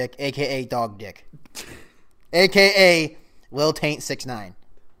Dog Dick, AKA Dog Dick, AKA Lil Taint 6'9".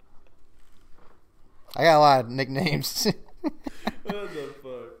 I got a lot of nicknames. What the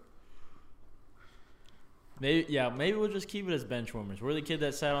fuck? Maybe we'll just keep it as Benchwarmers. We're the kid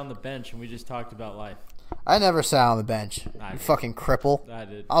that sat on the bench and we just talked about life. I never sat on the bench. You fucking cripple. I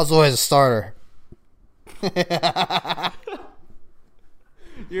did. I was always a starter.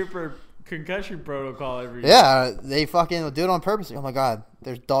 You're for concussion protocol every year. They fucking do it on purpose. Oh my god,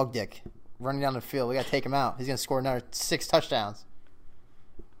 there's Dog Dick running down the field. We gotta take him out. He's gonna score another 6 touchdowns.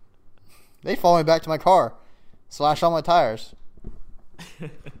 They follow me back to my car, slash all my tires.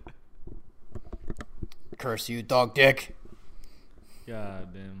 Curse you, Dog Dick.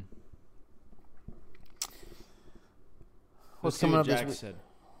 God damn. What's coming up this week?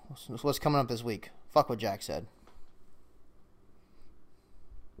 What's coming up this week? Fuck what Jack said.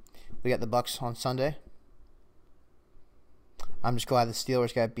 We got the Bucks on Sunday. I'm just glad the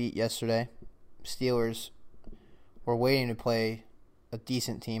Steelers got beat yesterday. Steelers were waiting to play a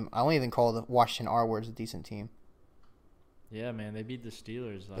decent team. I don't even call the Washington R-Words a decent team. Yeah, man, they beat the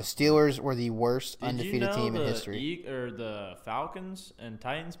Steelers. The Steelers were the worst undefeated team in history. The Falcons and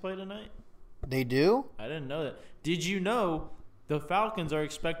Titans play tonight? They do? I didn't know that. Did you know the Falcons are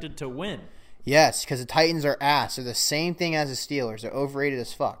expected to win? Yes, because the Titans are ass. They're the same thing as the Steelers. They're overrated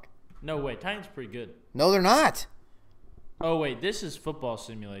as fuck. No, wait. Titans pretty good. No, they're not. Oh, wait. This is football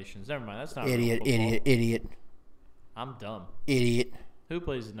simulations. Never mind. That's not Idiot. I'm dumb. Idiot. Who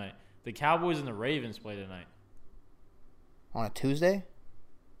plays tonight? The Cowboys and the Ravens play tonight. On a Tuesday?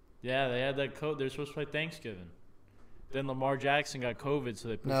 Yeah, they had that code. They're supposed to play Thanksgiving. Then Lamar Jackson got COVID, so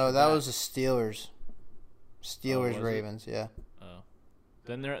they pushed No, it that back. was the Steelers. Ravens, yeah. Oh.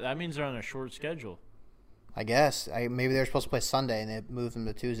 Then that means they're on a short schedule. I guess. Maybe they were supposed to play Sunday, and they moved them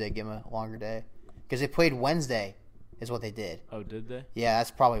to Tuesday, give them a longer day. Because they played Wednesday, is what they did. Oh, did they? Yeah,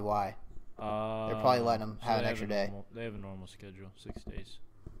 that's probably why. They're probably letting them have an extra day. They have a normal schedule, 6 days.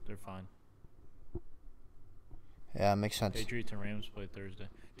 They're fine. Yeah, makes sense. Patriots and Rams play Thursday.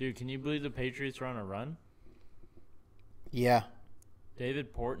 Dude, can you believe the Patriots are on a run? Yeah.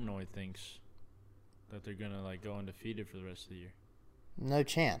 David Portnoy thinks that they're going to go undefeated for the rest of the year. No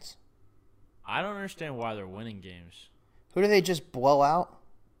chance. I don't understand why they're winning games. Who do they just blow out?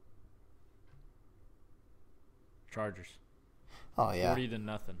 Chargers. Oh, yeah.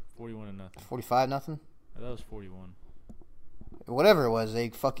 41-0. 45-0? I thought it was 41. Whatever it was, they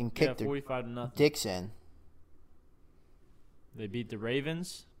fucking kicked 45-0. dicks in. They beat the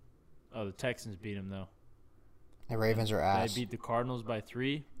Ravens. Oh, the Texans beat them, though. The Ravens are ass. They beat the Cardinals by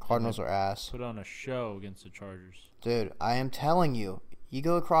 3. Cardinals are ass. Put on a show against the Chargers. Dude, I am telling you, you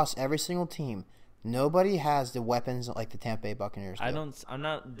go across every single team, nobody has the weapons like the Tampa Bay Buccaneers do. I'm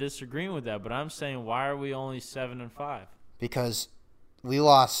not disagreeing with that, but I'm saying why are we only 7-5? Because we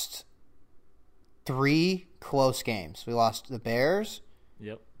lost 3 close games. We lost the Bears.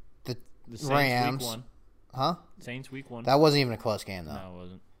 Yep. The Saints Rams. Week 1. Huh? Saints week 1. That wasn't even a close game, though. No, it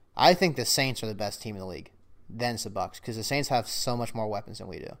wasn't. I think the Saints are the best team in the league. Then it's the Bucs, because the Saints have so much more weapons than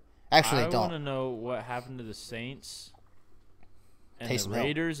we do. Actually, they don't. I want to know what happened to the Saints and the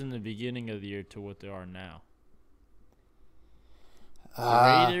Raiders in the beginning of the year to what they are now.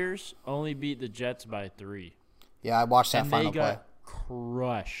 The Raiders only beat the Jets by 3. Yeah, I watched that final play. And they got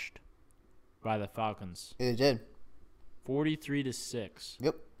crushed by the Falcons. They did. 43-6.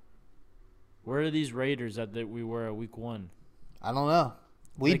 Yep. Where are these Raiders that we were at week 1? I don't know.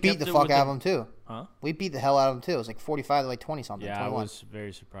 We beat the fuck out of them, too. Huh? We beat the hell out of them, too. It was like 45 to like 20-something. Yeah, 21. I was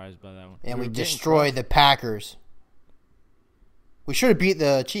very surprised by that one. And we destroyed the Packers. We should have beat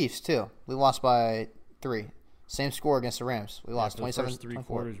the Chiefs, too. We lost by 3. Same score against the Rams. We lost 27-24. The first 3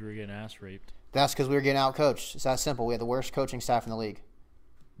 quarters, we were getting ass raped. That's because we were getting out-coached. It's that simple. We had the worst coaching staff in the league.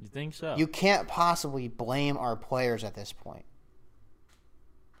 You think so? You can't possibly blame our players at this point.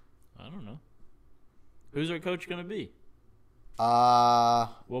 I don't know. Who's our coach going to be?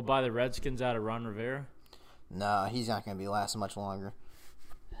 We'll buy the Redskins out of Ron Rivera? Nah, he's not going to be lasting much longer,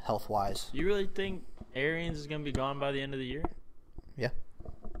 health-wise. You really think Arians is going to be gone by the end of the year? Yeah.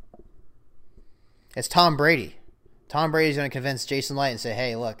 It's Tom Brady. Tom Brady's going to convince Jason Light and say,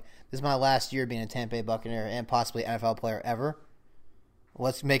 hey, look, this is my last year being a Tampa Bay Buccaneer and possibly NFL player ever.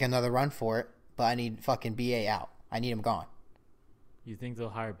 Let's make another run for it, but I need fucking BA out. I need him gone. You think they'll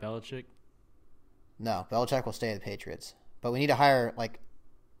hire Belichick? No, Belichick will stay at the Patriots. But we need to hire, like,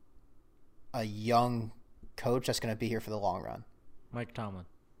 a young coach that's going to be here for the long run. Mike Tomlin.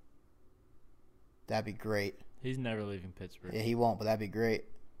 That'd be great. He's never leaving Pittsburgh. Yeah, he won't, but that'd be great.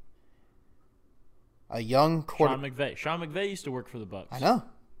 A young quarterback. Sean McVay used to work for the Bucs. I know.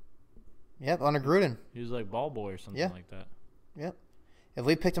 Yep, under Gruden. He was like ball boy or something like that. Yep. If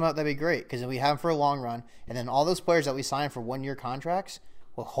we picked him up, that'd be great because we have him for a long run, and then all those players that we signed for 1-year contracts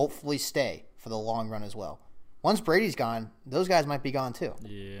will hopefully stay for the long run as well. Once Brady's gone, those guys might be gone too.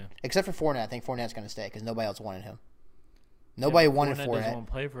 Yeah. Except for Fournette. I think Fournette's going to stay because nobody else wanted him. Nobody wanted Fournette. Doesn't want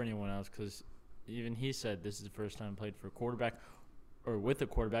to play for anyone else because even he said this is the first time he played for a quarterback or with a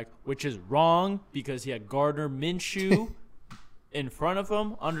quarterback, which is wrong because he had Gardner Minshew in front of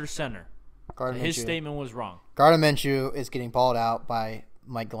him under center. His statement was wrong. Gardner Minshew is getting balled out by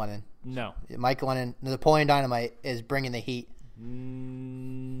Mike Glennon. No. Mike Glennon, Napoleon Dynamite, is bringing the heat.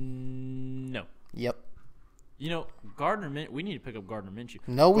 No. Yep. You know, we need to pick up Gardner Minshew.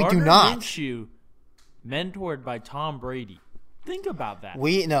 No, we do not. Gardner Minshew, mentored by Tom Brady. Think about that.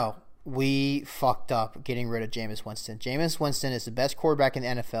 We fucked up getting rid of Jameis Winston. Jameis Winston is the best quarterback in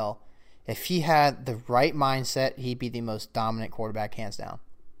the NFL. If he had the right mindset, he'd be the most dominant quarterback, hands down.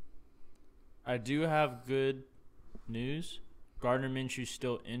 I do have good news. Gardner Minshew's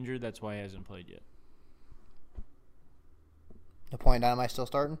still injured. That's why he hasn't played yet. Napoleon Dynamite still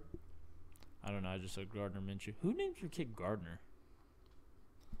starting? I don't know. I just said Gardner Minshew. Who named your kid Gardner?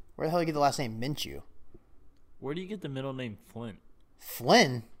 Where the hell did you get the last name Minshew? Where do you get the middle name Flynn?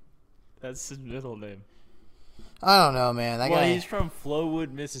 Flynn? That's his middle name. I don't know, man. He's from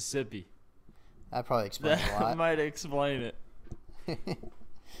Flowood, Mississippi. That probably explains a lot. That might explain it.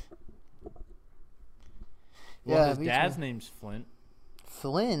 His dad's name's Flint.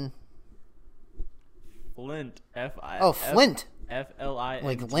 Flynn? Flint. Flint. F-L-I-N-T.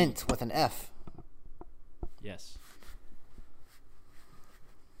 Like lint with an F. Yes.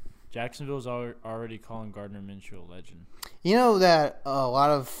 Jacksonville's already calling Gardner Minshew a legend. You know that a lot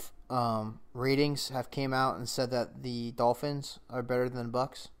of ratings have came out and said that the Dolphins are better than the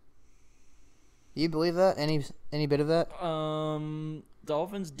Bucks? Do you believe that? Any bit of that?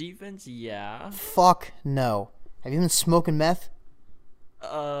 Dolphins defense, yeah. Fuck no. Have you been smoking meth?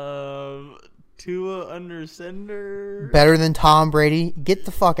 Tua under center. Better than Tom Brady? Get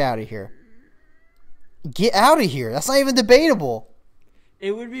the fuck out of here. Get out of here. That's not even debatable.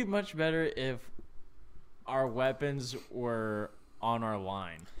 It would be much better if our weapons were on our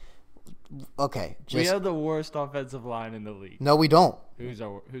line. Okay. We have the worst offensive line in the league. No, we don't. Who's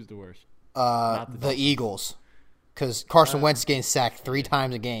the worst? The Eagles. Because Carson Wentz is getting sacked 3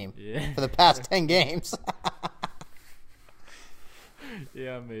 times a game for the past 10 games.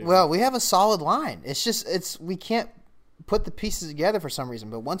 Yeah, maybe. Well, we have a solid line. We can't put the pieces together for some reason.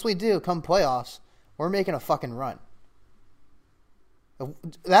 But once we do, come playoffs, we're making a fucking run.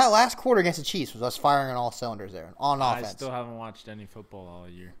 That last quarter against the Chiefs was us firing on all cylinders there, on offense. I still haven't watched any football all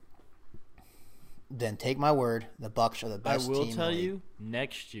year. Then take my word, the Bucs are the best team in the league. I will tell you,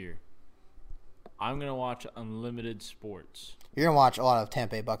 next year, I'm going to watch unlimited sports. You're going to watch a lot of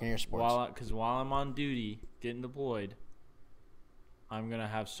Tampa Bay Buccaneer sports. Because while I'm on duty, getting deployed, I'm going to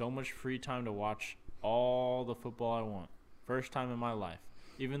have so much free time to watch all the football I want. First time in my life.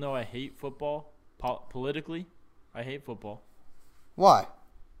 Even though I hate football, politically, I hate football. Why?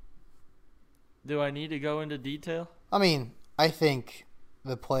 Do I need to go into detail? I mean, I think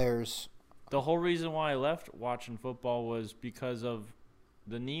the players... The whole reason why I left watching football was because of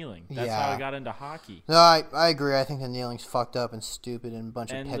the kneeling. That's how I got into hockey. No, I agree. I think the kneeling's fucked up and stupid and a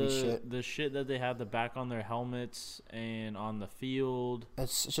bunch of petty shit. The shit that they have the back on their helmets and on the field.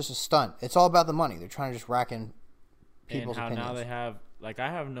 It's just a stunt. It's all about the money. They're trying to just rack in people's opinions. And how now they have... Like,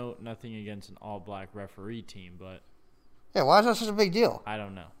 I have nothing against an all-black referee team, but Yeah, why is that such a big deal? I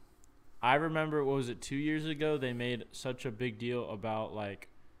don't know. I remember, what was it, 2 years ago, they made such a big deal about, like,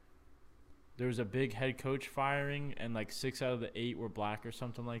 there was a big head coach firing, and, like, 6 out of the 8 were black or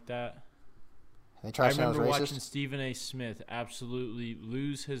something like that. They tried to say I was remember racist. watching Stephen A. Smith absolutely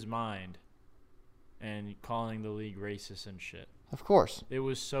lose his mind and calling the league racist and shit. Of course. It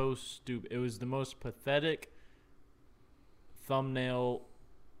was so stupid. It was the most pathetic thumbnail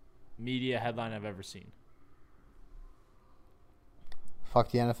media headline I've ever seen.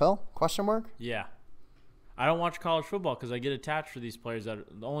 Fuck the NFL? Question mark? Yeah. I don't watch college football because I get attached to these players that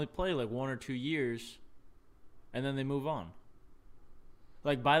only play like 1 or 2 years, and then they move on.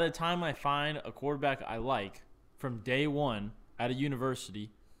 Like, by the time I find a quarterback I like from day one at a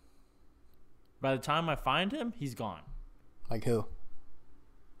university, by the time I find him, he's gone. Like who?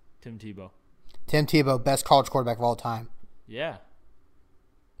 Tim Tebow. Tim Tebow, best college quarterback of all time. Yeah.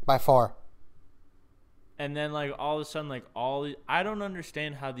 By far. And then, like, all of a sudden, like, I don't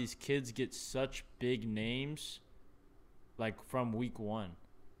understand how these kids get such big names, like, from week one.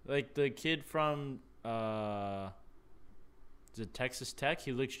 Like, the kid from, is it Texas Tech?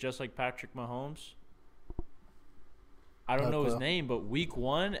 He looks just like Patrick Mahomes. I don't know his name, but week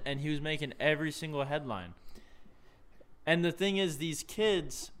one, and he was making every single headline. And the thing is, these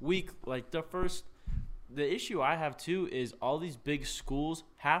kids, the issue I have, too, is all these big schools,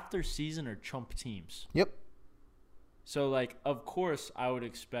 half their season are chump teams. Yep. So, like, of course, I would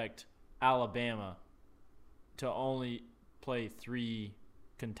expect Alabama to only play 3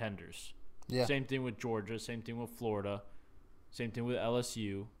 contenders. Yeah. Same thing with Georgia. Same thing with Florida. Same thing with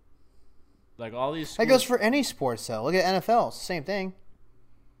LSU. Like, all these schools. That goes for any sports, though. Look at NFL. It's the same thing.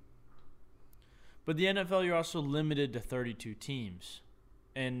 But the NFL, you're also limited to 32 teams.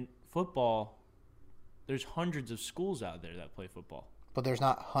 And football, there's hundreds of schools out there that play football. But there's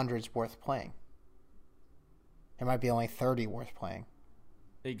not hundreds worth playing. There might be only 30 worth playing.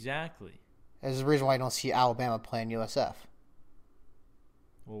 Exactly. There's the reason why you don't see Alabama playing USF.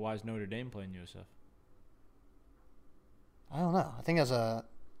 Well, why is Notre Dame playing USF? I don't know. I think there's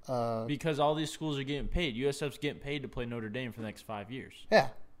because all these schools are getting paid. USF's getting paid to play Notre Dame for the next 5 years. Yeah.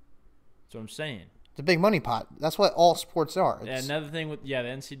 That's what I'm saying. It's a big money pot. That's what all sports are. Another thing with, the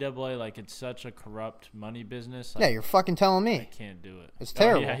NCAA, like, it's such a corrupt money business. Yeah, you're fucking telling me. I can't do it. It's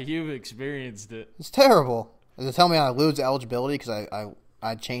terrible. Yeah, you've experienced it. It's terrible. They tell me I lose eligibility because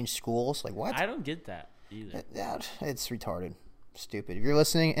I changed schools. Like, what? I don't get that either. Yeah, it's retarded. Stupid. If you're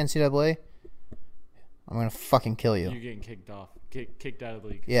listening, NCAA, I'm going to fucking kill you. You're getting kicked off. Kicked out of the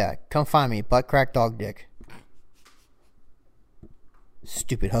league. Yeah, come find me. Butt crack dog dick.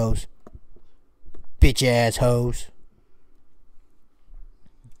 Stupid hoes. Bitch ass hoes.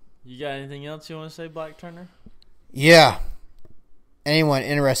 You got anything else you want to say, Black Turner? Yeah. Anyone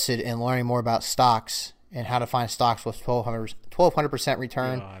interested in learning more about stocks and how to find stocks with 1200%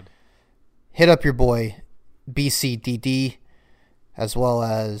 return, God. Hit up your boy BCDD, as well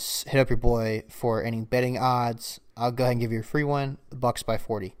as hit up your boy for any betting odds. I'll go ahead and give you a free one, Bucks by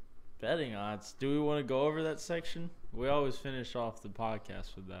 40. Betting odds. Do we want to go over that section? We always finish off the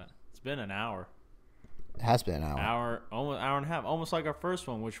podcast with that. It's been an hour. It has been an hour. Almost hour and a half. Almost like our first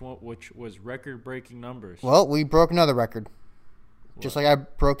one, which was record-breaking numbers. Well, we broke another record. What? Just like I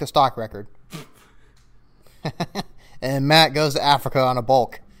broke the stock record. And Matt goes to Africa on a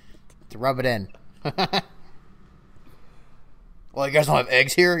bulk to rub it in. Well, you guys don't have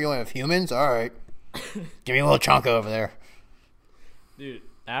eggs here? You only have humans? All right. Give me a little chunk over there. Dude,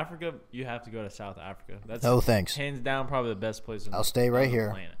 Africa, you have to go to South Africa. That's no thanks. Hands down probably the best place I'll stay right on the here.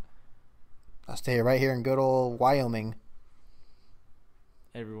 planet. I'll stay right here in good old Wyoming.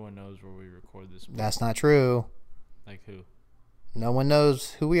 Everyone knows where we record this. That's not true. Like who? No one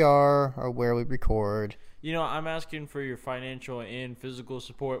knows who we are or where we record. You know, I'm asking for your financial and physical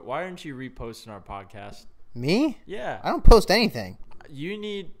support. Why aren't you reposting our podcast? Me? Yeah. I don't post anything. You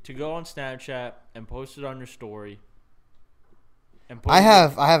need to go on Snapchat and post it on your story. And I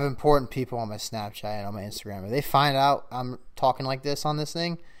have important people on my Snapchat and on my Instagram. If they find out I'm talking like this on this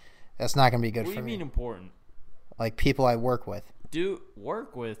thing, that's not going to be good for me. What do you mean important? Like people I work with. Do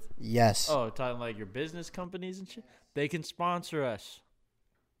work with? Yes. Oh, talking like your business companies and shit? They can sponsor us.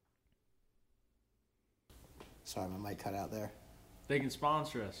 Sorry, my mic cut out there. They can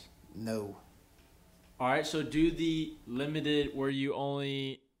sponsor us. No. All right, so do the limited where you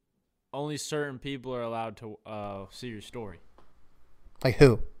only certain people are allowed to see your story. Like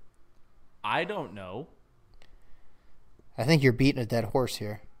who? I don't know. I think you're beating a dead horse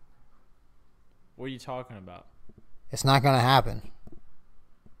here. What are you talking about? It's not going to happen.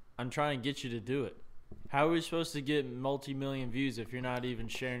 I'm trying to get you to do it. How are we supposed to get multi-million views if you're not even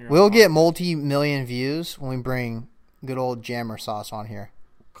sharing your We'll own get podcast? multi-million views when we bring good old jammer sauce on here.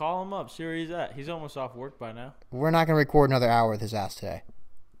 Call him up. See where he's at. He's almost off work by now. We're not going to record another hour with his ass today.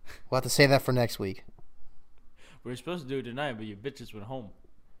 We'll have to save that for next week. We were supposed to do it tonight, but you bitches went home.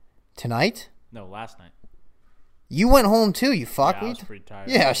 Tonight? No, last night. You went home too, you fuckwit. Yeah, I was pretty tired.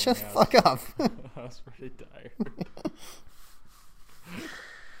 Yeah, shut the fuck up. I was pretty tired.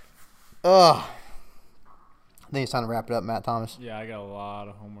 Ugh. I think it's time to wrap it up, Matt Thomas. Yeah, I got a lot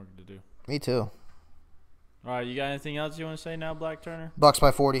of homework to do. Me too. All right, you got anything else you want to say now, Black Turner? Bucks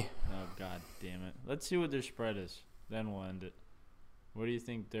by 40. Oh, God damn it. Let's see what their spread is. Then we'll end it. What do you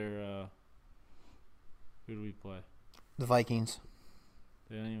think their who do we play? The Vikings.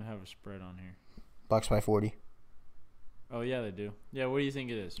 They don't even have a spread on here. Bucks by 40. Oh, yeah, they do. Yeah, what do you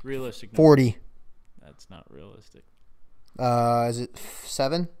think it is? Realistic number. 40. That's not realistic. Is it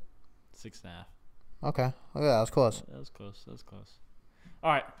 7? 6.5. Okay. Oh, yeah, that was close. That was close.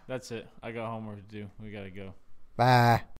 All right, that's it. I got homework to do. We got to go. Bye.